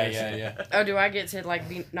Oh, your yeah, fantasy? yeah. Oh, do I get to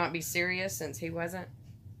like not be serious since he wasn't?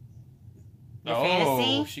 Your Oh,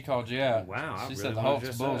 fantasy? she called you out. Wow, I She really said the wanna Hulk's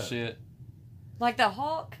dress up. bullshit. Like the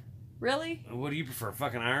Hulk? Really? What do you prefer,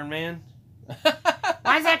 fucking Iron Man?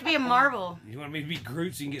 Why does it have to be a marble? You want me to be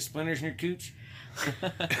Groot so you can get splinters in your cooch?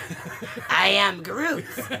 I am Groot.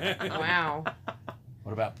 Wow.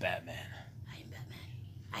 What about Batman? I am Batman.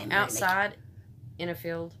 I am Outside, in a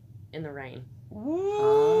field, in the rain.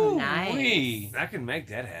 Oh, nice. Wee. I can make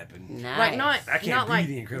that happen. Nice. Like not I can't not be like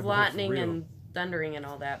the Incredible Hulk for lightning real. and thundering and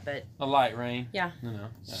all that, but A light rain. yeah. No.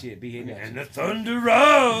 Yeah. Shit, be hitting Yeah. and the thunder rolls.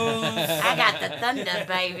 I got the thunder,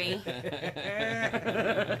 baby.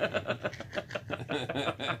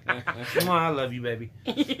 Come on, I love you, baby.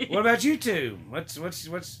 What about you two? What's What's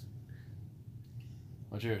yours?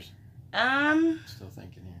 Still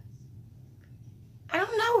thinking here. I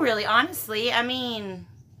don't know really, honestly. I mean,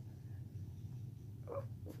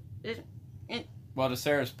 Well, to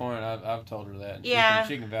Sarah's point, I've told her that. Yeah.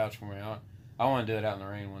 She can vouch for me. I want to do it out in the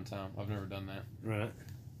rain one time. I've never done that. right?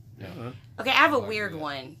 Yeah. okay, I have a Like weird that.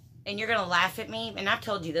 one, and you're gonna laugh at me, and I've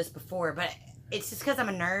told you this before, but it's just because I'm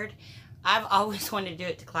a nerd. I've always wanted to do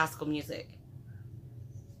it to classical music.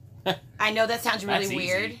 I know that sounds really That's easy.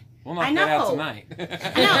 weird. We'll knock I that out know. tonight. I know.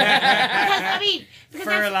 Because, I mean, because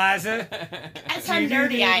For that's, Eliza. that's how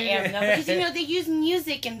nerdy I am, though. Because, you know, they use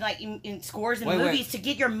music and, like, in scores and Wait, movies to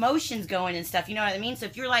get your emotions going and stuff. You know what I mean? So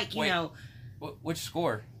if you're, like, you Wait. know, Which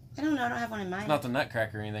score? I don't know. I don't have one in mind. It's not the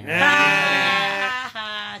Nutcracker or anything. Right?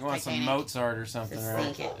 Ah, You want some Titanic. Mozart or something, Just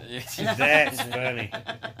right? think That's funny.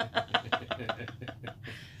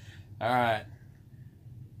 All right.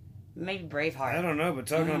 Maybe I Braveheart. don't know, but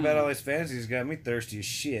talking about all these fantasies got me thirsty as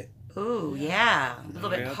shit. Ooh, yeah. A little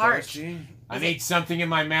bit Real parched. thirsty. I need something in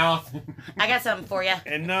my mouth. I got something for you.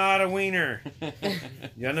 And not a wiener.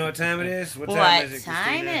 Y'all know what time it is? What time What is it,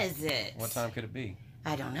 time Christina? is it? What time could it be?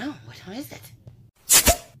 I don't know. What time is it?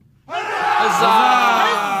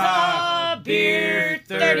 Huzzah! Beer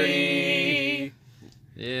 30.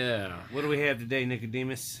 Yeah. What do we have today,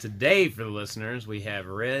 Nicodemus? Today, for the listeners, we have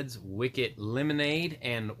Red's Wicked Lemonade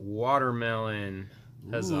and Watermelon.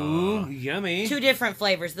 Huzzah. Ooh, yummy. Two different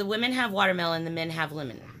flavors. The women have watermelon, the men have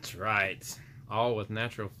lemon. That's right. All with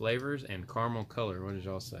natural flavors and caramel color. What did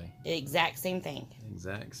y'all say? The exact same thing.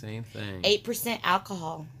 Exact same thing. 8%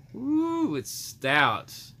 alcohol. Ooh, it's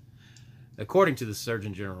stout. According to the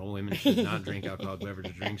Surgeon General, women should not drink alcoholic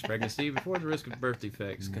beverages during pregnancy before the risk of birth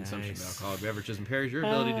defects. Consumption of Nice. alcoholic beverages impairs your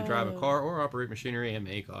ability to drive a car or operate machinery and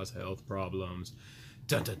may cause health problems.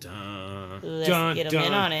 Dun dun dun. Let's get them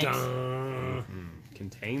in on it.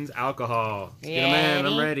 Contains alcohol. Let's get 'em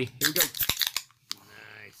in. I'm ready. Here we go.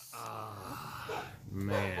 Nice.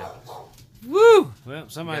 Man. Woo! Well,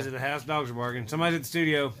 somebody's at the house. Dogs are barking. Somebody's at the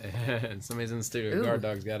studio. And somebody's in the studio. Ooh. Guard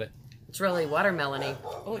dog's got it. It's really watermelony.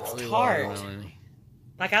 Oh, it's Really tart. watermelon-y.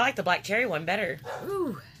 Like, I like the black cherry one better.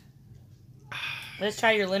 Ooh. Let's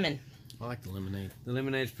try your lemon. I like the lemonade. The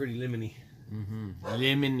lemonade's pretty lemony. Mm-hmm.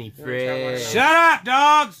 Lemony try fresh. Shut up,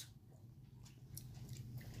 dogs!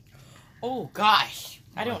 Oh, gosh.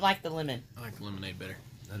 I don't like the lemon. I like the lemonade better.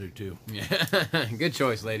 I do too. Yeah. Good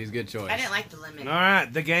choice, ladies. Good choice. I didn't like the lemon. All right,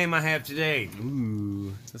 the game I have today.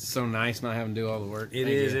 Ooh. That's so nice not having to do all the work. It Thank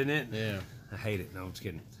is, you. isn't it? Yeah. I hate it. No, I'm just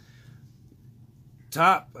kidding.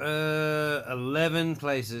 Top 11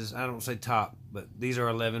 places. I don't say top, but these are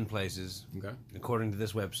 11 places, Okay. according to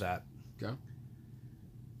this website, Okay.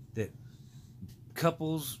 that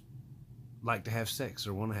couples like to have sex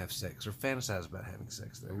or want to have sex or fantasize about having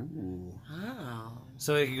sex there. Ooh. Oh.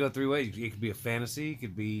 So it could go three ways. It could be a fantasy. It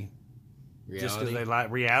could be just because Reality. they like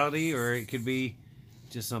reality, or it could be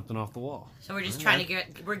just something off the wall. So we're just trying to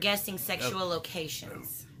get, we're guessing sexual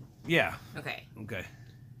locations. Yeah. Okay. Okay.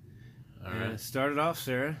 All right. Start it off,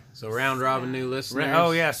 Sarah. So round robin new listeners.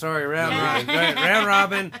 Oh yeah, sorry, round Yeah. robin. Go ahead, round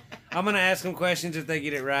robin. I'm gonna ask them questions. If they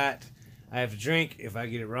get it right, I have to drink. If I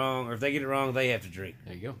get it wrong, or if they get it wrong, they have to drink.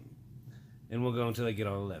 There you go. And we'll go until they get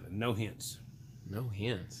all 11. No hints. No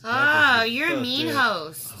hints. Oh, you're a fucked mean up.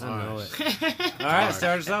 host. I know it. All All right,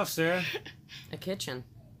 start us off, Sarah. A kitchen.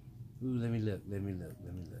 Ooh, let me look.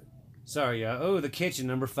 Sorry, y'all. Oh, the kitchen,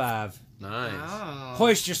 number 5. Nice. Oh.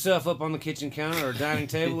 Hoist yourself up on the kitchen counter or dining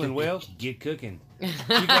table and, well, get cooking. You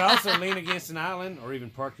can also lean against an island or even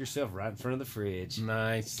park yourself right in front of the fridge.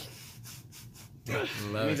 Nice. That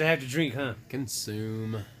Love means it. I have to drink, huh?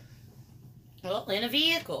 Consume. Well, in a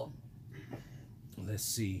vehicle. Let's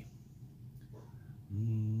see.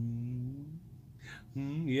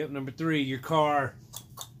 Yep, number 3, your car.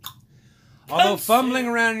 Although fumbling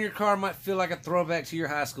around in your car might feel like a throwback to your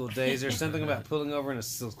high school days, there's something about pulling over in a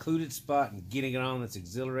secluded spot and getting it on that's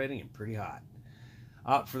exhilarating and pretty hot.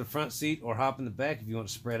 Opt for the front seat or hop in the back if you want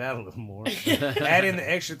to spread out a little more. Add in the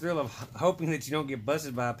extra thrill of hoping that you don't get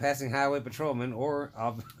busted by a passing highway patrolman or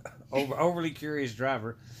overly curious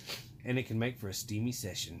driver, and it can make for a steamy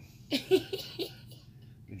session.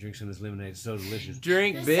 You drink some of this lemonade, it's so delicious.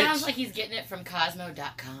 Drink, This bitch. sounds like he's getting it from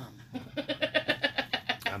Cosmo.com.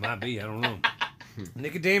 I might be, I don't know.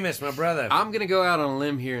 Nicodemus, my brother. I'm gonna go out on a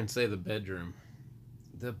limb here and say the bedroom.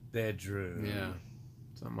 The bedroom. Yeah.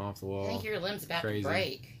 Something off the I wall. think your limb's about Crazy. to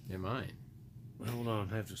break. It might. Hold on,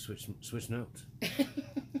 I have to switch notes.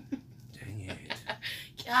 Dang it.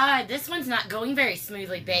 God, this one's not going very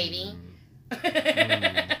smoothly, baby.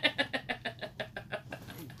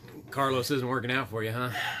 Carlos isn't working out for you,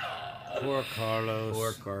 huh? Poor Carlos.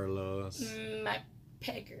 Poor Carlos. My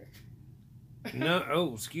pegger. No,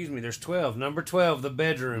 oh, excuse me. There's 12. Number 12, the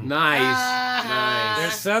bedroom. Nice. Ah.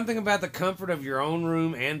 There's Nice. something about the comfort of your own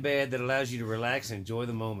room and bed that allows you to relax and enjoy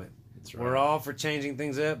the moment. That's right. We're all for changing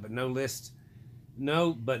things up, but no list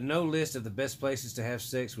of the best places to have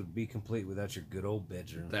sex would be complete without your good old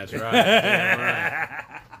bedroom. That's right.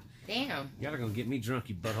 Damn Damn. Y'all are gonna get me drunk,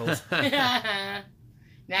 you buttholes. right.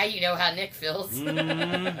 Now you know how Nick feels.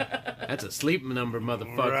 That's a sleep number,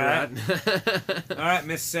 motherfucker. Right. Right? All right,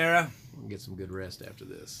 Miss Sarah. We'll get some good rest after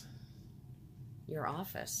this. Your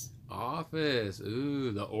office. Office.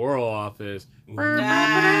 Ooh, the oral office.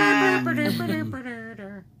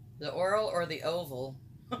 The oral or the oval?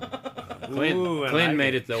 Clint, Ooh, I Clint like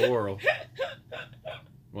made it. it the oral.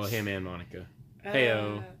 Well, him and Monica.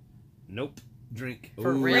 Heyo. Nope. Drink.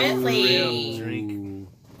 For Ooh, really? Drink.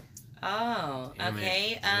 Oh, Damn it.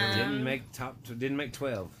 okay. Didn't make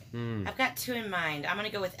 12. Hmm. I've got 2 in mind. I'm gonna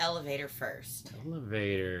go with elevator first.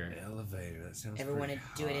 Elevator. Elevator. That sounds. Ever want to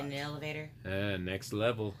pretty do it in hot. an elevator? Next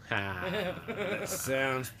level. Ha. That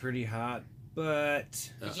sounds pretty hot, but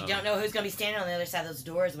Because you don't know who's gonna be standing on the other side of those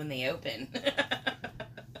doors when they open.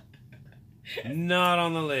 not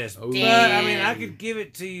on the list. Ooh. But I mean, I could give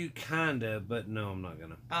it to you, kinda, but no, I'm not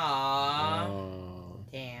gonna. Aww. Oh.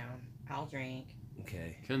 Damn. I'll drink.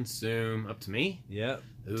 Okay. Consume. Up to me? Yep.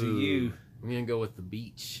 To Ooh. you. I'm gonna go with the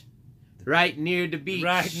beach. Right near the beach.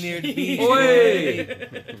 Right near the beach. Oi!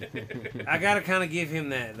 I gotta kind of give him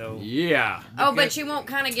that though. Yeah. Oh, but Because- you won't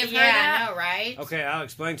kind of give her Yeah, that? I know, right? Okay, I'll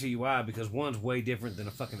explain to you why. Because one's way different than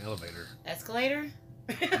a fucking elevator. Escalator?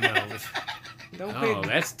 No. Don't Oh,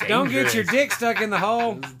 that's dangerous. don't get your dick stuck in the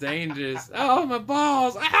hole. That's dangerous. Oh, my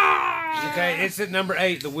balls. Ah! Okay, it's at number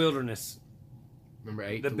 8, the wilderness. Number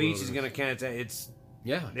 8. The beach is gonna count.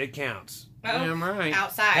 Yeah. It counts. Damn right.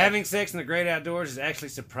 Outside. Having sex in the great outdoors is actually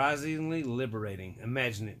surprisingly liberating.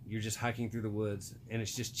 Imagine it. You're just hiking through the woods, and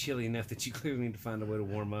it's just chilly enough that you clearly need to find a way to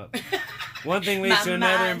warm up. One thing leads My to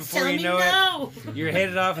another, and mind's before you telling know me it, you're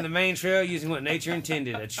headed off in the main trail using what nature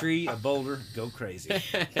intended. A tree, a boulder, go crazy.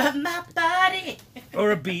 But my body,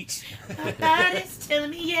 Or a beach. my body's telling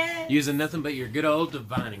me yes. Using nothing but your good old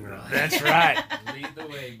divining rod. That's right. Lead the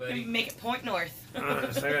way, buddy. Make it point north. So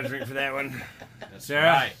I gotta drink for that one. That's Sarah?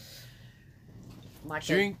 right. Like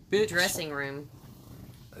Drink, a bitch. dressing room.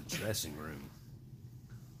 A dressing room.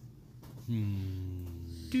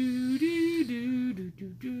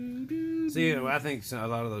 See, I think a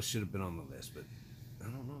lot of those should have been on the list, but I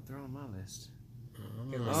don't know if they're on my list.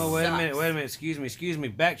 Oh, wait a minute, excuse me.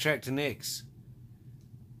 Backtrack to Nick's.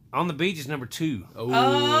 On the beach is number 2. Oh.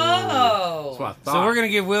 Oh. That's what I thought. So we're going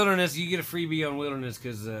to give Wilderness, you get a freebie on Wilderness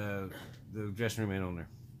because the dressing room ain't on there.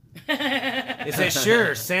 It says,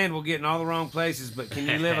 sure, sand will get in all the wrong places, but can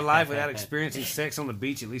you live a life without experiencing sex on the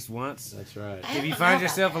beach at least once? That's right. If you find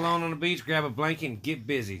yourself alone on the beach, grab a blanket and get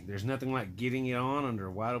busy. There's nothing like getting it on under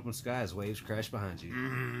a wide open sky as waves crash behind you.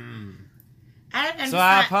 So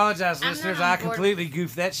I apologize, I'm listeners. not on I board. completely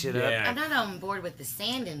goofed that shit up. Yeah. I'm not on board with the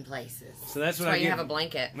sand in places. So that's That's what why I you get. have a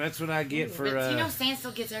blanket. That's what I get for. But you know, sand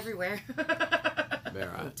still gets everywhere. They're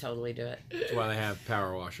I'll right. totally do it. That's why they have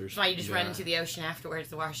power washers. That's why you just run Yeah. into the ocean afterwards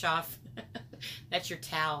to wash off. That's your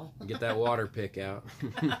towel. Get that water pick out.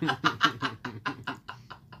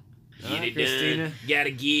 Get it, Christina.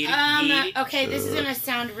 Gotta get it. Okay, this is gonna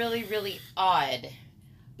sound really, really odd,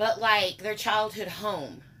 but like their childhood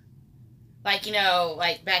home, like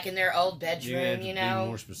like back in their old bedroom, Be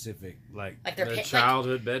more specific, like their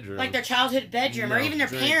childhood bedroom, like their childhood bedroom, or even their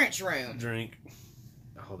parents' room. Drink.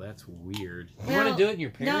 Oh, that's weird. You Well, want to do it in your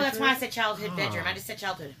parents' No, that's room? why I said childhood bedroom. I just said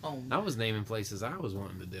childhood home. I was naming places I was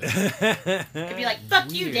wanting to do. It'd be like, fuck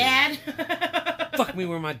you, Weird. Dad. Fuck me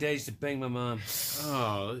where my dad used to bang my mom.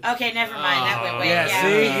 Oh. Okay, never mind. That went way. Yeah, Yeah, see?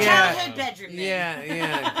 okay. Yeah. Childhood bedroom. Then.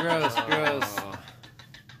 Yeah, gross.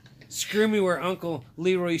 Screw me where Uncle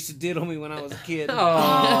Leroy used to diddle me when I was a kid.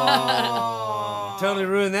 Oh. Totally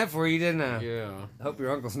ruined that for you, didn't I? Yeah. I hope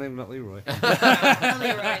your uncle's name's not Leroy.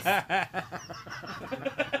 Leroy's.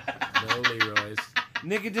 No Leroy's.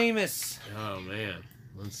 Nicodemus. Oh man.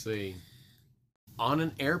 Let's see. On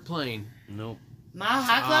an airplane. Nope. Mile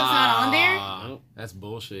High Club's not on there? Nope. That's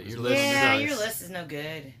bullshit. Your list Yeah, sucks. your list is no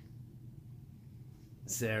good.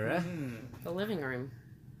 Sarah. The living room.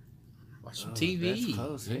 Watch some Oh, TV. That's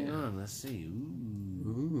close. Hang Yeah. on. Let's see. Ooh.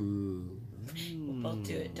 Ooh. We'll both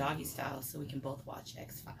do it doggy style so we can both watch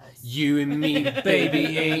X-Files. You and me,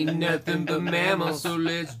 baby, ain't nothing but mammals, so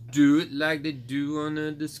let's do it like they do on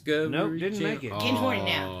the Discovery Nope, didn't Channel. make it. Getting horny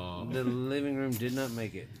now. The living room did not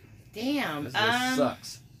make it. Damn. This list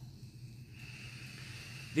sucks.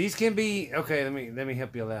 These can be okay. Let me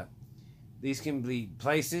help you out. These can be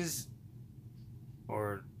places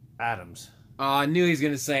or items. Oh, I knew he was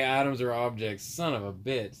gonna say items or objects. Son of a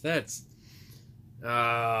bitch. That's.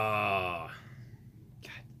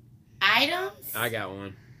 Items? I got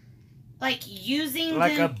one. Like using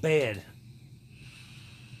Like them. a bed.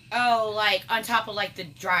 Oh, like on top of like the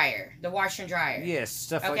dryer, the washer and dryer. Yes,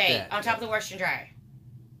 stuff like Okay, that. on top of the washer and dryer.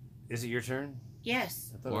 Is it your turn?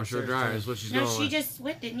 Yes. I thought it was Washer Sarah's dryer turn. is what she's No, going she with. just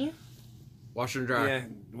went, didn't you? Washer and dryer.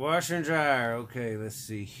 Yeah, washer and dryer. Okay, let's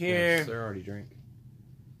see Yes, here. Sarah already drank.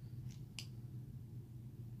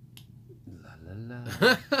 La, la,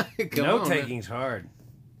 la. Come Note on, taking's hard.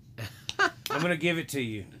 I'm gonna give it to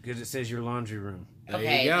you because it says your laundry room. There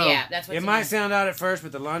Okay, you go. yeah, that's what It might sound odd at first,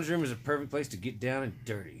 but the laundry room is a perfect place to get down and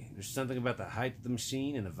dirty. There's something about the height of the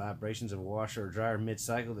machine and the vibrations of a washer or dryer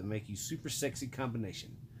mid-cycle that make you super sexy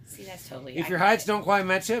combination. See, that's totally. If your heights don't quite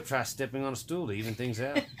match up, try stepping on a stool to even things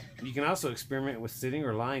out. You can also experiment with sitting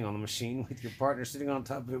or lying on the machine with your partner sitting on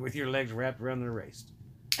top of it with your legs wrapped around their waist.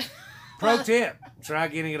 Pro tip, try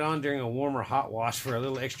getting it on during a warm or hot wash for a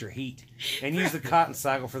little extra heat. And use the cotton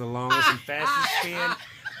cycle for the longest and fastest spin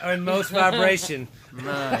and most vibration.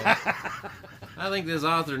 No. I think this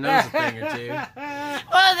author knows a thing or two.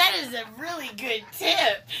 Well, that is a really good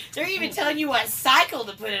tip. They're even telling you what cycle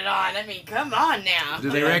to put it on. I mean, come on now. Do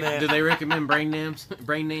they do they recommend brain names?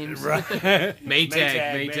 Brain names? Right. Maytag.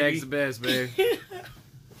 Maytag's baby. the best, babe.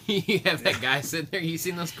 You have that guy sitting there. You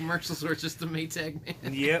seen those commercials where it's just a Maytag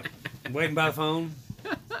man? Yep. Waiting by the phone.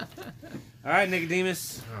 All right,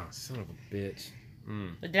 Nicodemus. Oh, son of a bitch.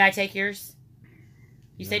 Did I take yours?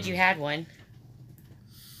 You said you had one.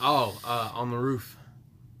 Oh, on the roof.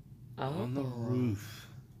 On the roof.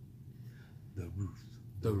 The roof.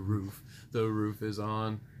 The roof. The roof is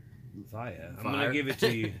on. Fire. I'm Fire. going to give it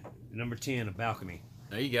to you. Number 10, a balcony.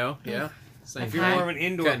 There you go. Yeah. Same If you're thing. more of an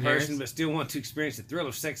indoor Cutting person hairs. but still want to experience the thrill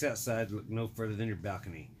of sex outside, look no further than your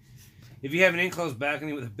balcony. If you have an enclosed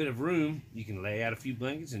balcony with a bit of room, you can lay out a few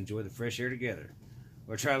blankets and enjoy the fresh air together.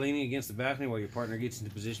 Or try leaning against the balcony while your partner gets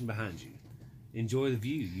into position behind you. Enjoy the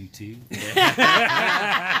view, you two.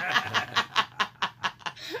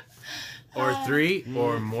 Or three,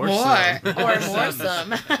 or more. More. some. Or more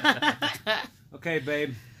some. Okay,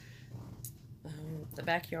 babe. The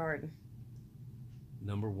backyard.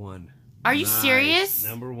 Number 1. Are you Nice. serious?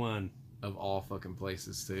 Number 1. Of all fucking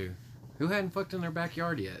places, too. Who hadn't fucked in their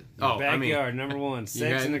backyard yet? Backyard, number 1.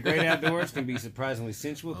 Sex in the great outdoors can be surprisingly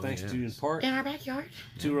sensual thanks to, in yes. part, In our backyard?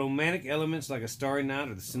 to romantic elements like a starry night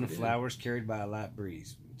or the scent of flowers carried by a light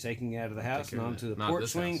breeze. Taking you out of the house Take and care of onto that. the Not porch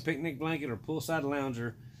this swing, house. picnic blanket, or poolside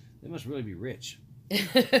lounger, they must really be rich.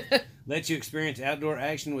 Let you experience outdoor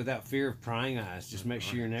action without fear of prying eyes. Just make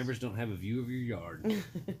sure your neighbors don't have a view of your yard.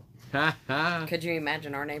 Ha ha. Could you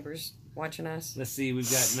imagine our neighbors watching us? Let's see, we've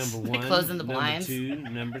got number 1, Closing the number blinds. 2,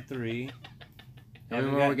 number 3. How many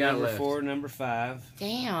Haven't more got we got number left? 4, number 5.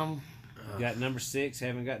 Damn. Got number 6,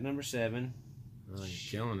 haven't got number 7. Oh, you're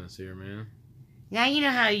killing us here, man. Now you know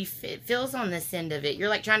how it feels on this end of it. You're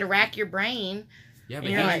like trying to rack your brain. Yeah, And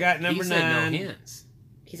but you're he like- got number he said 9. no hints.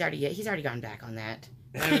 He's already gone back on that.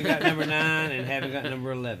 Haven't got number 9 and haven't got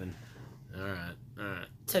number 11. All right.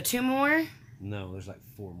 So 2 more? No, there's like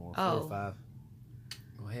 4 more. 4 Oh. or 5.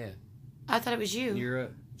 Go ahead. I thought it was you. You're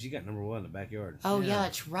up. You got number 1 in the backyard. Oh Yeah. yeah,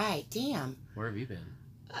 that's right. Damn. Where have you been?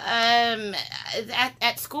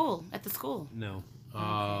 At school, at the school. No.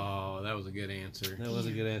 Oh, that was a good answer. That was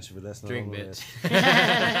a good answer, but that's not Drink, on the bitch.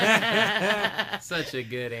 list. Such a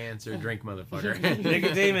good answer. Drink, motherfucker.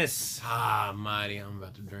 Nicodemus. Ah, mighty, I'm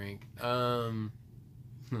about to drink.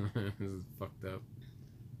 This is fucked up.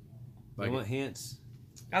 You want hints?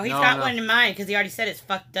 Oh, he's No, got no. one in mind because he already said it's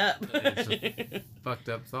fucked up. It's fucked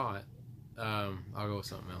up thought. I'll go with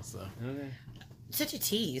something else, though. Okay. Such a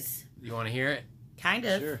tease. You want to hear it? Kind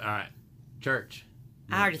of. Sure. All right. Church.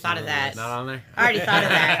 I already thought of that. Not on there? I already thought of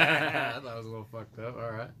that. I thought it was a little fucked up.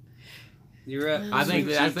 All right. You're up. I think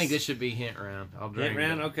Sweet cheeks. this should be hint round. I'll drink Hint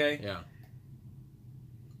round? it. Okay. Yeah.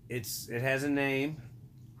 It has a name.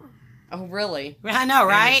 Oh, really? I know, And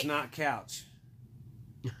right? it's not couch.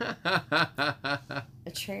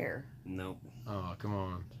 A chair. Nope. Oh, come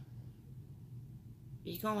on. Are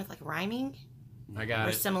you going with like rhyming? I got Or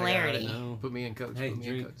it. similarity. I got it. No. Put me in, coach. Hey, Put me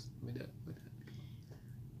in, drink. coach. Let me do it.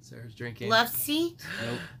 Sarah's drinking. Love seat?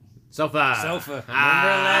 Nope. Sofa. Sofa.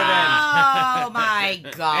 Oh my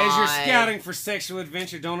god. As you're scouting for sexual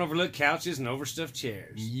adventure, don't overlook couches and overstuffed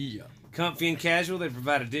chairs. Yeah. Comfy and casual, they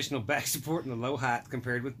provide additional back support in the low height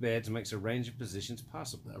compared with beds and makes a range of positions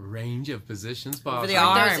possible. A range of positions For possible. the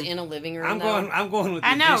Aren't arm. those in a living room? I'm though? going with the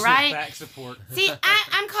I know, additional right? back support. See,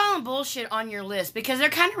 I'm calling bullshit on your list because they're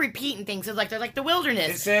kind of repeating things. It's like they're like the It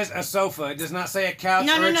wilderness. says a sofa. It does not say a couch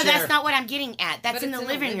No, or no, a no, chair. that's not what I'm getting at. That's But in it's the in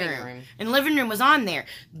a living living room. room. And living room was on there.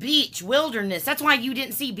 Beach, wilderness. That's why you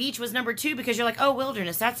didn't see beach was number 2 because you're like, oh,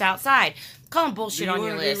 wilderness, that's outside. Calling Do bullshit you on your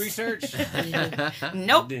want to do list. research?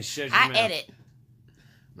 Nope. Then shut your I mouth. edit.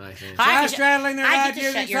 Nice answer. I Try get to- straddling their I right get to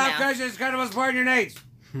ear shut and your soft mouth. cushion is kind of most part of your nates.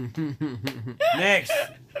 Next.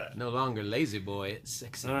 No longer lazy boy, it's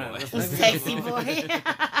sexy All right, boy. let's Sexy boy.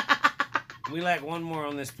 We lack one more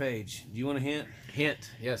on this page. Do you want a hint?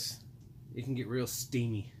 Hint. Yes. It can get real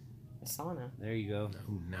steamy. A sauna. There you go.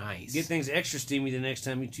 Oh, nice. Get things extra steamy the next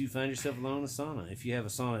time you two find yourself alone in the sauna. If you have a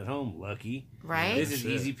sauna at home, lucky. Right? This is Shit.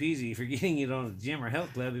 easy peasy. If you're getting it on a gym or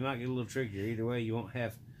health club, it might get a little trickier. Either way, you won't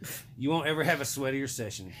ever have a sweatier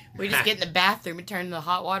session. We just get in the bathroom and turn the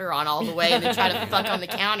hot water on all the way and then try to fuck on the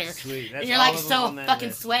counter. Sweet. That's And you're all like of them so on that fucking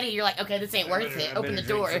list. sweaty. You're like, okay, this ain't worth I it. better Open the drink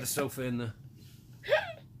door. for the sofa and the.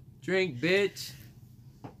 Drink, bitch.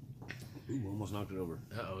 Ooh, almost knocked it over.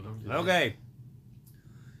 Uh-oh, don't do that. Okay.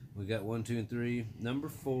 We got 1, 2, and 3. Number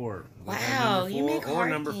 4. We got Wow, number you 4 make or hard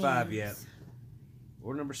number 5 games. yet.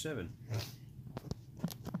 Or number 7.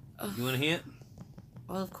 You want a hint?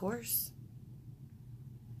 Well, of course.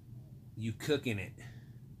 You cooking it.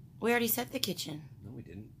 We already said the kitchen. No, we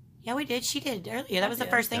didn't. Yeah, we did. She did earlier. That was the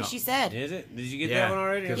did. first thing No. she said. Is it? Did you get Yeah, that one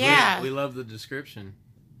already? 'cause Yeah. We love the description.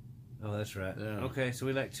 Oh, that's right. Yeah. Okay, so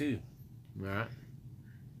we like 2. All right.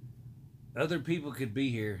 Other people could be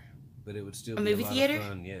here, but it would still A be movie a lot theater? of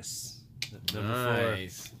fun. Yes. Number 4.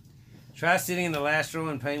 Nice. Try sitting in the last row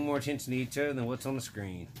and paying more attention to each other than what's on the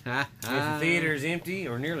screen. If the theater is empty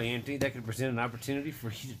or nearly empty, that could present an opportunity for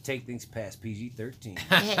you to take things past PG-13.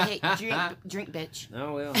 Hey, drink, bitch.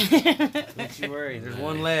 Oh, well. Don't you worry. There's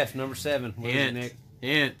one left, number 7. What is it, Hint. Nick?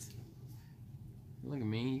 Hint. Look at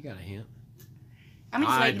me. You got a hint. I'm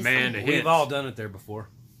just I waiting to demand see. a We've hint. all done it there before.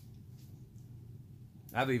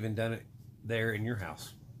 I've even done it there in your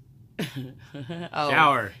house. Oh,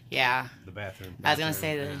 Shower. yeah. The bathroom. I was gonna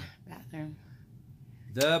say the bathroom.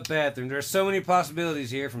 The bathroom. There are so many possibilities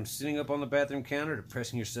here, from sitting up on the bathroom counter to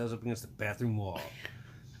pressing yourselves up against the bathroom wall.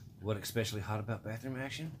 What especially hot about bathroom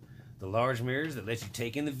action? The large mirrors that let you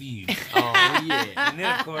take in the view. Oh, yeah. And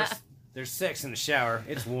then, of course, there's sex in the shower.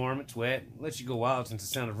 It's warm, it's wet, lets you go wild since the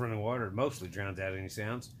sound of running water mostly drowns out any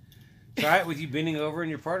sounds. Try it with you bending over and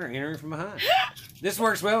your partner entering from behind. This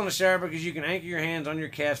works well in the shower because you can anchor your hands on your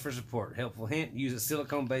calves for support. Helpful hint, use a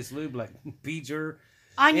silicone-based lube like P-Jur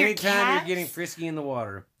On your anytime calves? you're getting frisky in the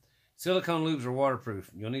water. Silicone lubes are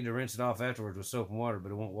waterproof. You'll need to rinse it off afterwards with soap and water,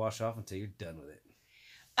 but it won't wash off until you're done with it.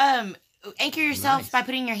 Anchor yourself Nice. by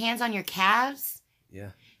putting your hands on your calves. Yeah.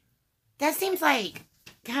 That seems like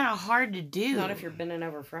kind of hard to do. Not if you're bending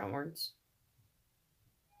over frontwards.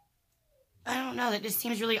 I don't know. That just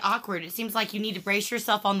seems really awkward. It seems like you need to brace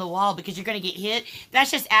yourself on the wall because you're going to get hit. That's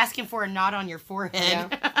just asking for a knot on your forehead.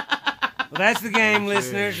 Well, that's the game,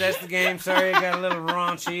 listeners. That's the game. Sorry, I got a little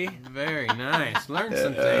raunchy. Very nice. Learn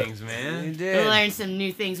some things, You man. We'll did. learn some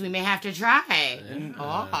new things we may have to try.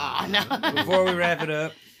 Oh, no. Before we wrap it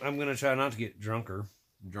up, I'm going to try not to get drunker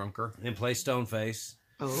Drunker. and play Stoneface.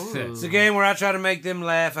 Ooh. It's a game where I try to make them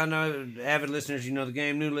laugh. I know avid listeners, you know the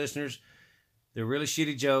game. New listeners, they're really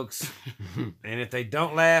shitty jokes. And if they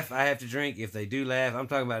don't laugh, I have to drink. If they do laugh, I'm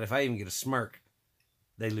talking about if I even get a smirk,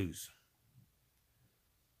 they lose.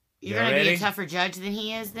 You're Y'all gonna be ready? a tougher judge than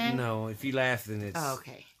he is, then. No, if you laugh, then it's. Oh,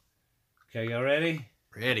 okay. Okay, y'all ready?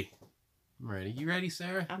 Ready. I'm ready. You ready,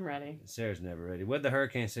 Sarah? I'm ready. Sarah's never ready. What'd the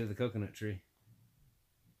hurricane say to the coconut tree?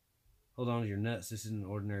 Hold on to your nuts. This isn't an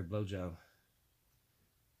ordinary blowjob.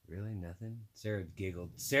 Really? Nothing? Sarah giggled.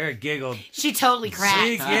 Sarah giggled. She totally She cracked.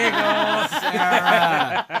 giggled.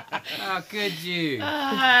 Sarah. How could you?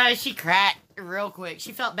 She cracked real quick.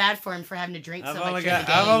 She felt bad for him for having to drink so much.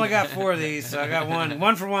 I've only got 4 of these, so I got one.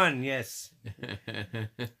 1 for 1, yes.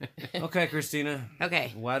 Okay, Christina.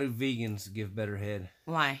 Okay. Why do vegans give better head?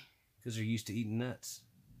 Why? Because they're used to eating nuts.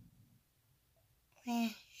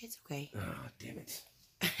 It's okay. Oh, damn it.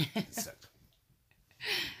 Sucked.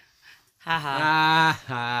 Haha.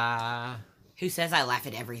 Ah. Who says I laugh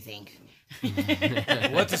at everything?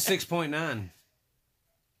 What's a 6.9?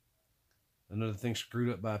 Another thing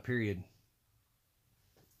screwed up by a period.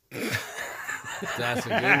 That's a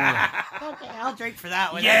good one. Okay, I'll drink for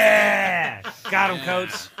that one. Yeah! Got him,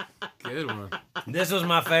 coach. Good one. This was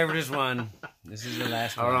my favoriteest one. This is the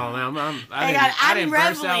last one. Hold on, man. Hang on, I I'm didn't burst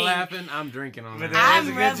out reveling. laughing. I'm drinking on But that. was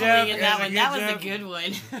a I'm good reveling joke. in That that was a one. That good was a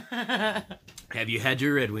joke. good one. Have you had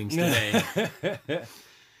your Red Wings today?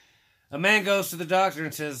 A man goes to the doctor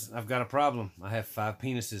and says, I've got a problem. I have 5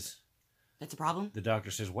 penises. That's a problem? The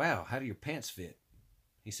doctor says, wow, how do your pants fit?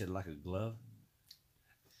 He said, like a glove.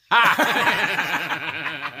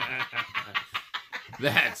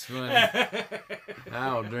 That's funny.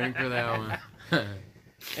 I'll drink for that one.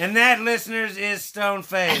 And that, listeners, is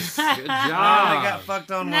Stoneface. Good Oh, job. they got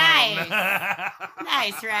fucked on Nice. one.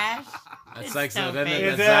 Nice, Rash. That's like so so, doesn't fake.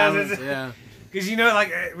 it? It That does, sounds, yeah. Because you know,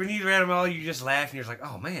 like, when you read them all, you just laugh and you're just like,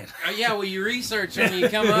 oh, man. Yeah, well, you research them, you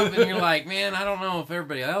come up, and you're like, man, I don't know if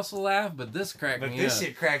everybody else will laugh, but this cracked But me this up.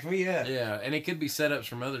 shit cracked me up. Yeah, and it could be setups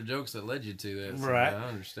from other jokes that led you to that. So, Right. yeah, I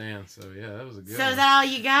understand. So, yeah, that was a good So one. is that all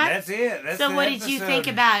you got? That's it. That's So the what did you think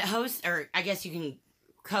episode. about host, or I guess you can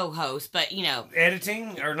co-host, but you know.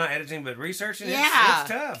 Editing, or not editing, but researching? Yeah. It's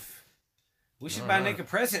tough. We should buy Nick a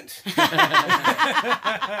present.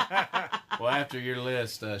 Well, after your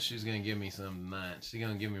list, she's going to give me some tonight. She's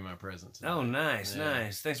going to give me my presents. tonight. Oh, nice, Yeah.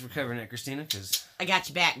 nice. Thanks for covering that, Christina, because... I got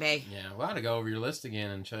you back, babe. Yeah, well, I had to go over your list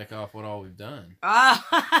again and check off what all we've done. Oh.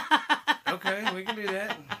 Okay, we can do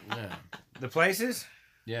that. Yeah. The places?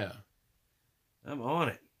 Yeah. I'm on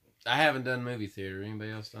it. I haven't done movie theater.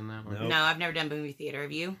 Anybody else done that one? Nope. No, I've never done movie theater.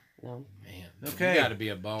 Have you? No. Man, Okay. you got to be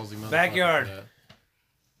a ballsy motherfucker. Backyard. for that.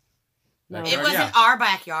 No. It Backyard, wasn't our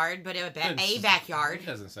backyard, but it was a It backyard.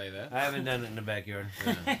 doesn't say that. I haven't done it in the backyard.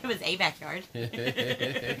 It was a backyard.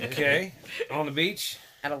 Okay. On the beach?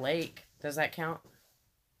 At a lake. Does that count?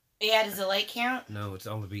 Yeah, does the lake count? No, it's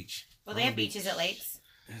on the beach. Well, they have beaches at lakes.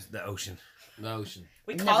 It's the ocean. The ocean.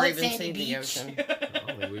 We Never call it even Sandy seen the Beach. ocean. I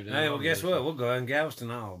don't think we've done Hey, all well, the guess ocean. what? We'll go in Galveston.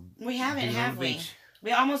 I'll We haven't, do it on have the we? beach.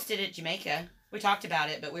 We almost did it at Jamaica. We talked about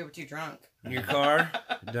it, but we were too drunk. In your car.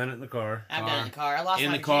 Done it in the car. I've done it in the car. I lost In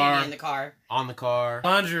my the virginity car. in the car. On the car.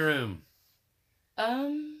 Laundry room.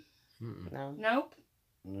 Mm-mm. No. Nope.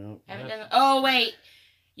 No. Haven't done. Oh wait,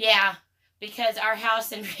 yeah, because our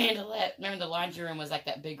house in Randolph, remember the laundry room was like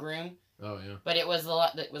that big room, Oh, yeah. but it was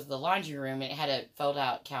the laundry room and it had a fold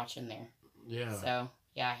out couch in there. Yeah. So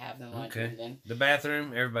yeah, I have the laundry Okay. room then. The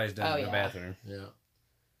bathroom. Everybody's done Oh, it in the yeah. bathroom. Yeah.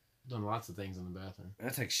 Done lots of things in the bathroom. I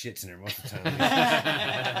take shits in there most of the time.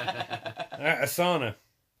 All right, a sauna.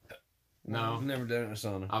 No. I've never done a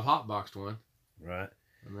sauna. I've hotboxed one. Right.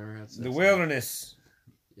 I've never had sex. The wilderness.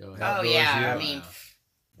 Yo, Oh Outdoors, yeah, yeah. I mean,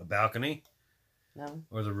 A balcony No.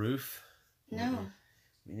 or the roof. no.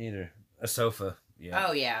 Me neither. A sofa. Yeah.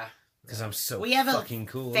 Oh yeah, Because I'm so we have a fucking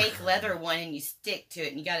cool. fake leather one and you stick to it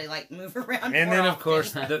and you gotta like move around. And more then of often.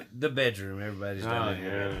 course the bedroom. Everybody's Oh, done yeah.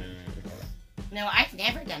 it. No, I've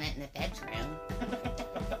never done it in the bedroom.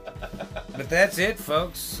 But that's it,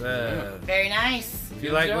 folks. Very nice. If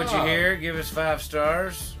you like what you hear, give us 5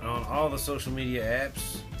 stars on all the social media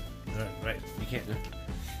apps. Right, you can't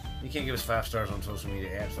give us 5 stars on social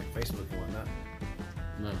media apps like Facebook and whatnot.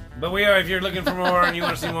 No. But we are. If you're looking for more and you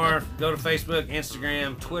want to see more, go to Facebook,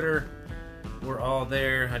 Instagram, Twitter. We're all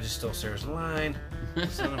there. I just stole Sarah's line.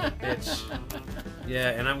 Son of a bitch.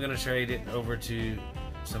 Yeah, and I'm gonna trade it over to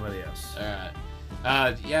somebody else.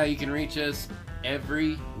 Alright. Yeah, you can reach us.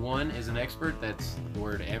 Everyone is an expert. That's the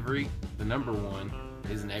word every. The number 1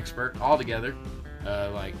 is an expert altogether.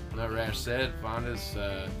 Like Nut Rash said, find us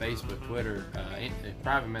Facebook, Twitter,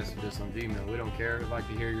 private message us on Gmail. We don't care. We'd like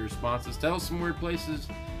to hear your responses. Tell us some weird places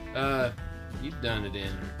you've done it in,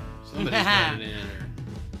 or somebody's done it in, or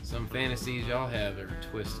some fantasies y'all have that are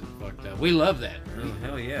twisted and fucked up. We love that. Oh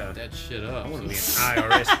hell yeah! That shit up. I want to be an So-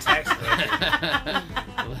 IRS tax collector.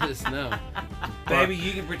 Let us know. Baby,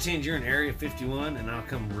 you can pretend you're in Area 51, and I'll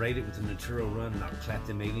come raid it with a Naturo run, and I'll clap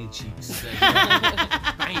them alien cheeks.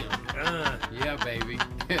 Bam. Yeah, baby.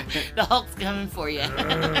 The Hulk's coming for you.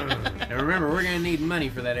 And remember, we're gonna need money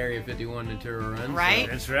for that Area 51 Natura run. Right?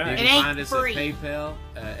 That's So right. you It can ain't find us free. at PayPal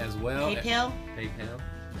as well. PayPal? PayPal.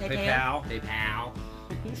 PayPal? PayPal.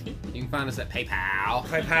 You can find us at PayPal.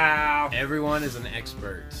 PayPal. Everyone is an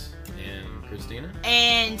expert. And Christina?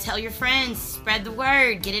 And tell your friends, spread the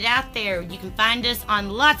word, get it out there. You can find us on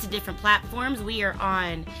lots of different platforms. We are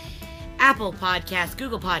on Apple Podcasts,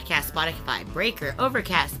 Google Podcasts, Spotify, Breaker,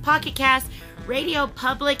 Overcast, Pocket Cast, Radio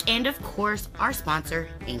Public, and of course, our sponsor,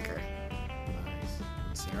 Anchor. Nice.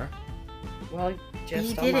 And Sarah? Well, just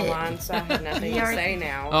You on did my it. line, so I have nothing You to are- say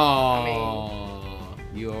now. Oh,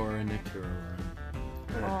 you are a Natura run.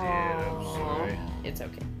 I did, I'm Aw. sorry. It's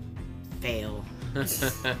okay. Fail.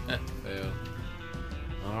 Fail.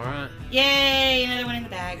 All right. Yay, another one in the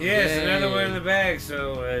bag. Yes, Yay. another one in the bag.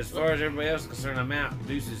 So, as far as everybody else is concerned, I'm out.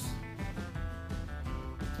 Deuces.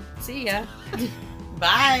 See ya.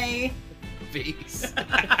 Bye. Peace.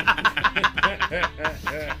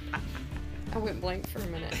 I went blank for a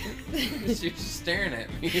minute. You're just staring at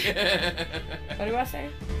me. What do I say?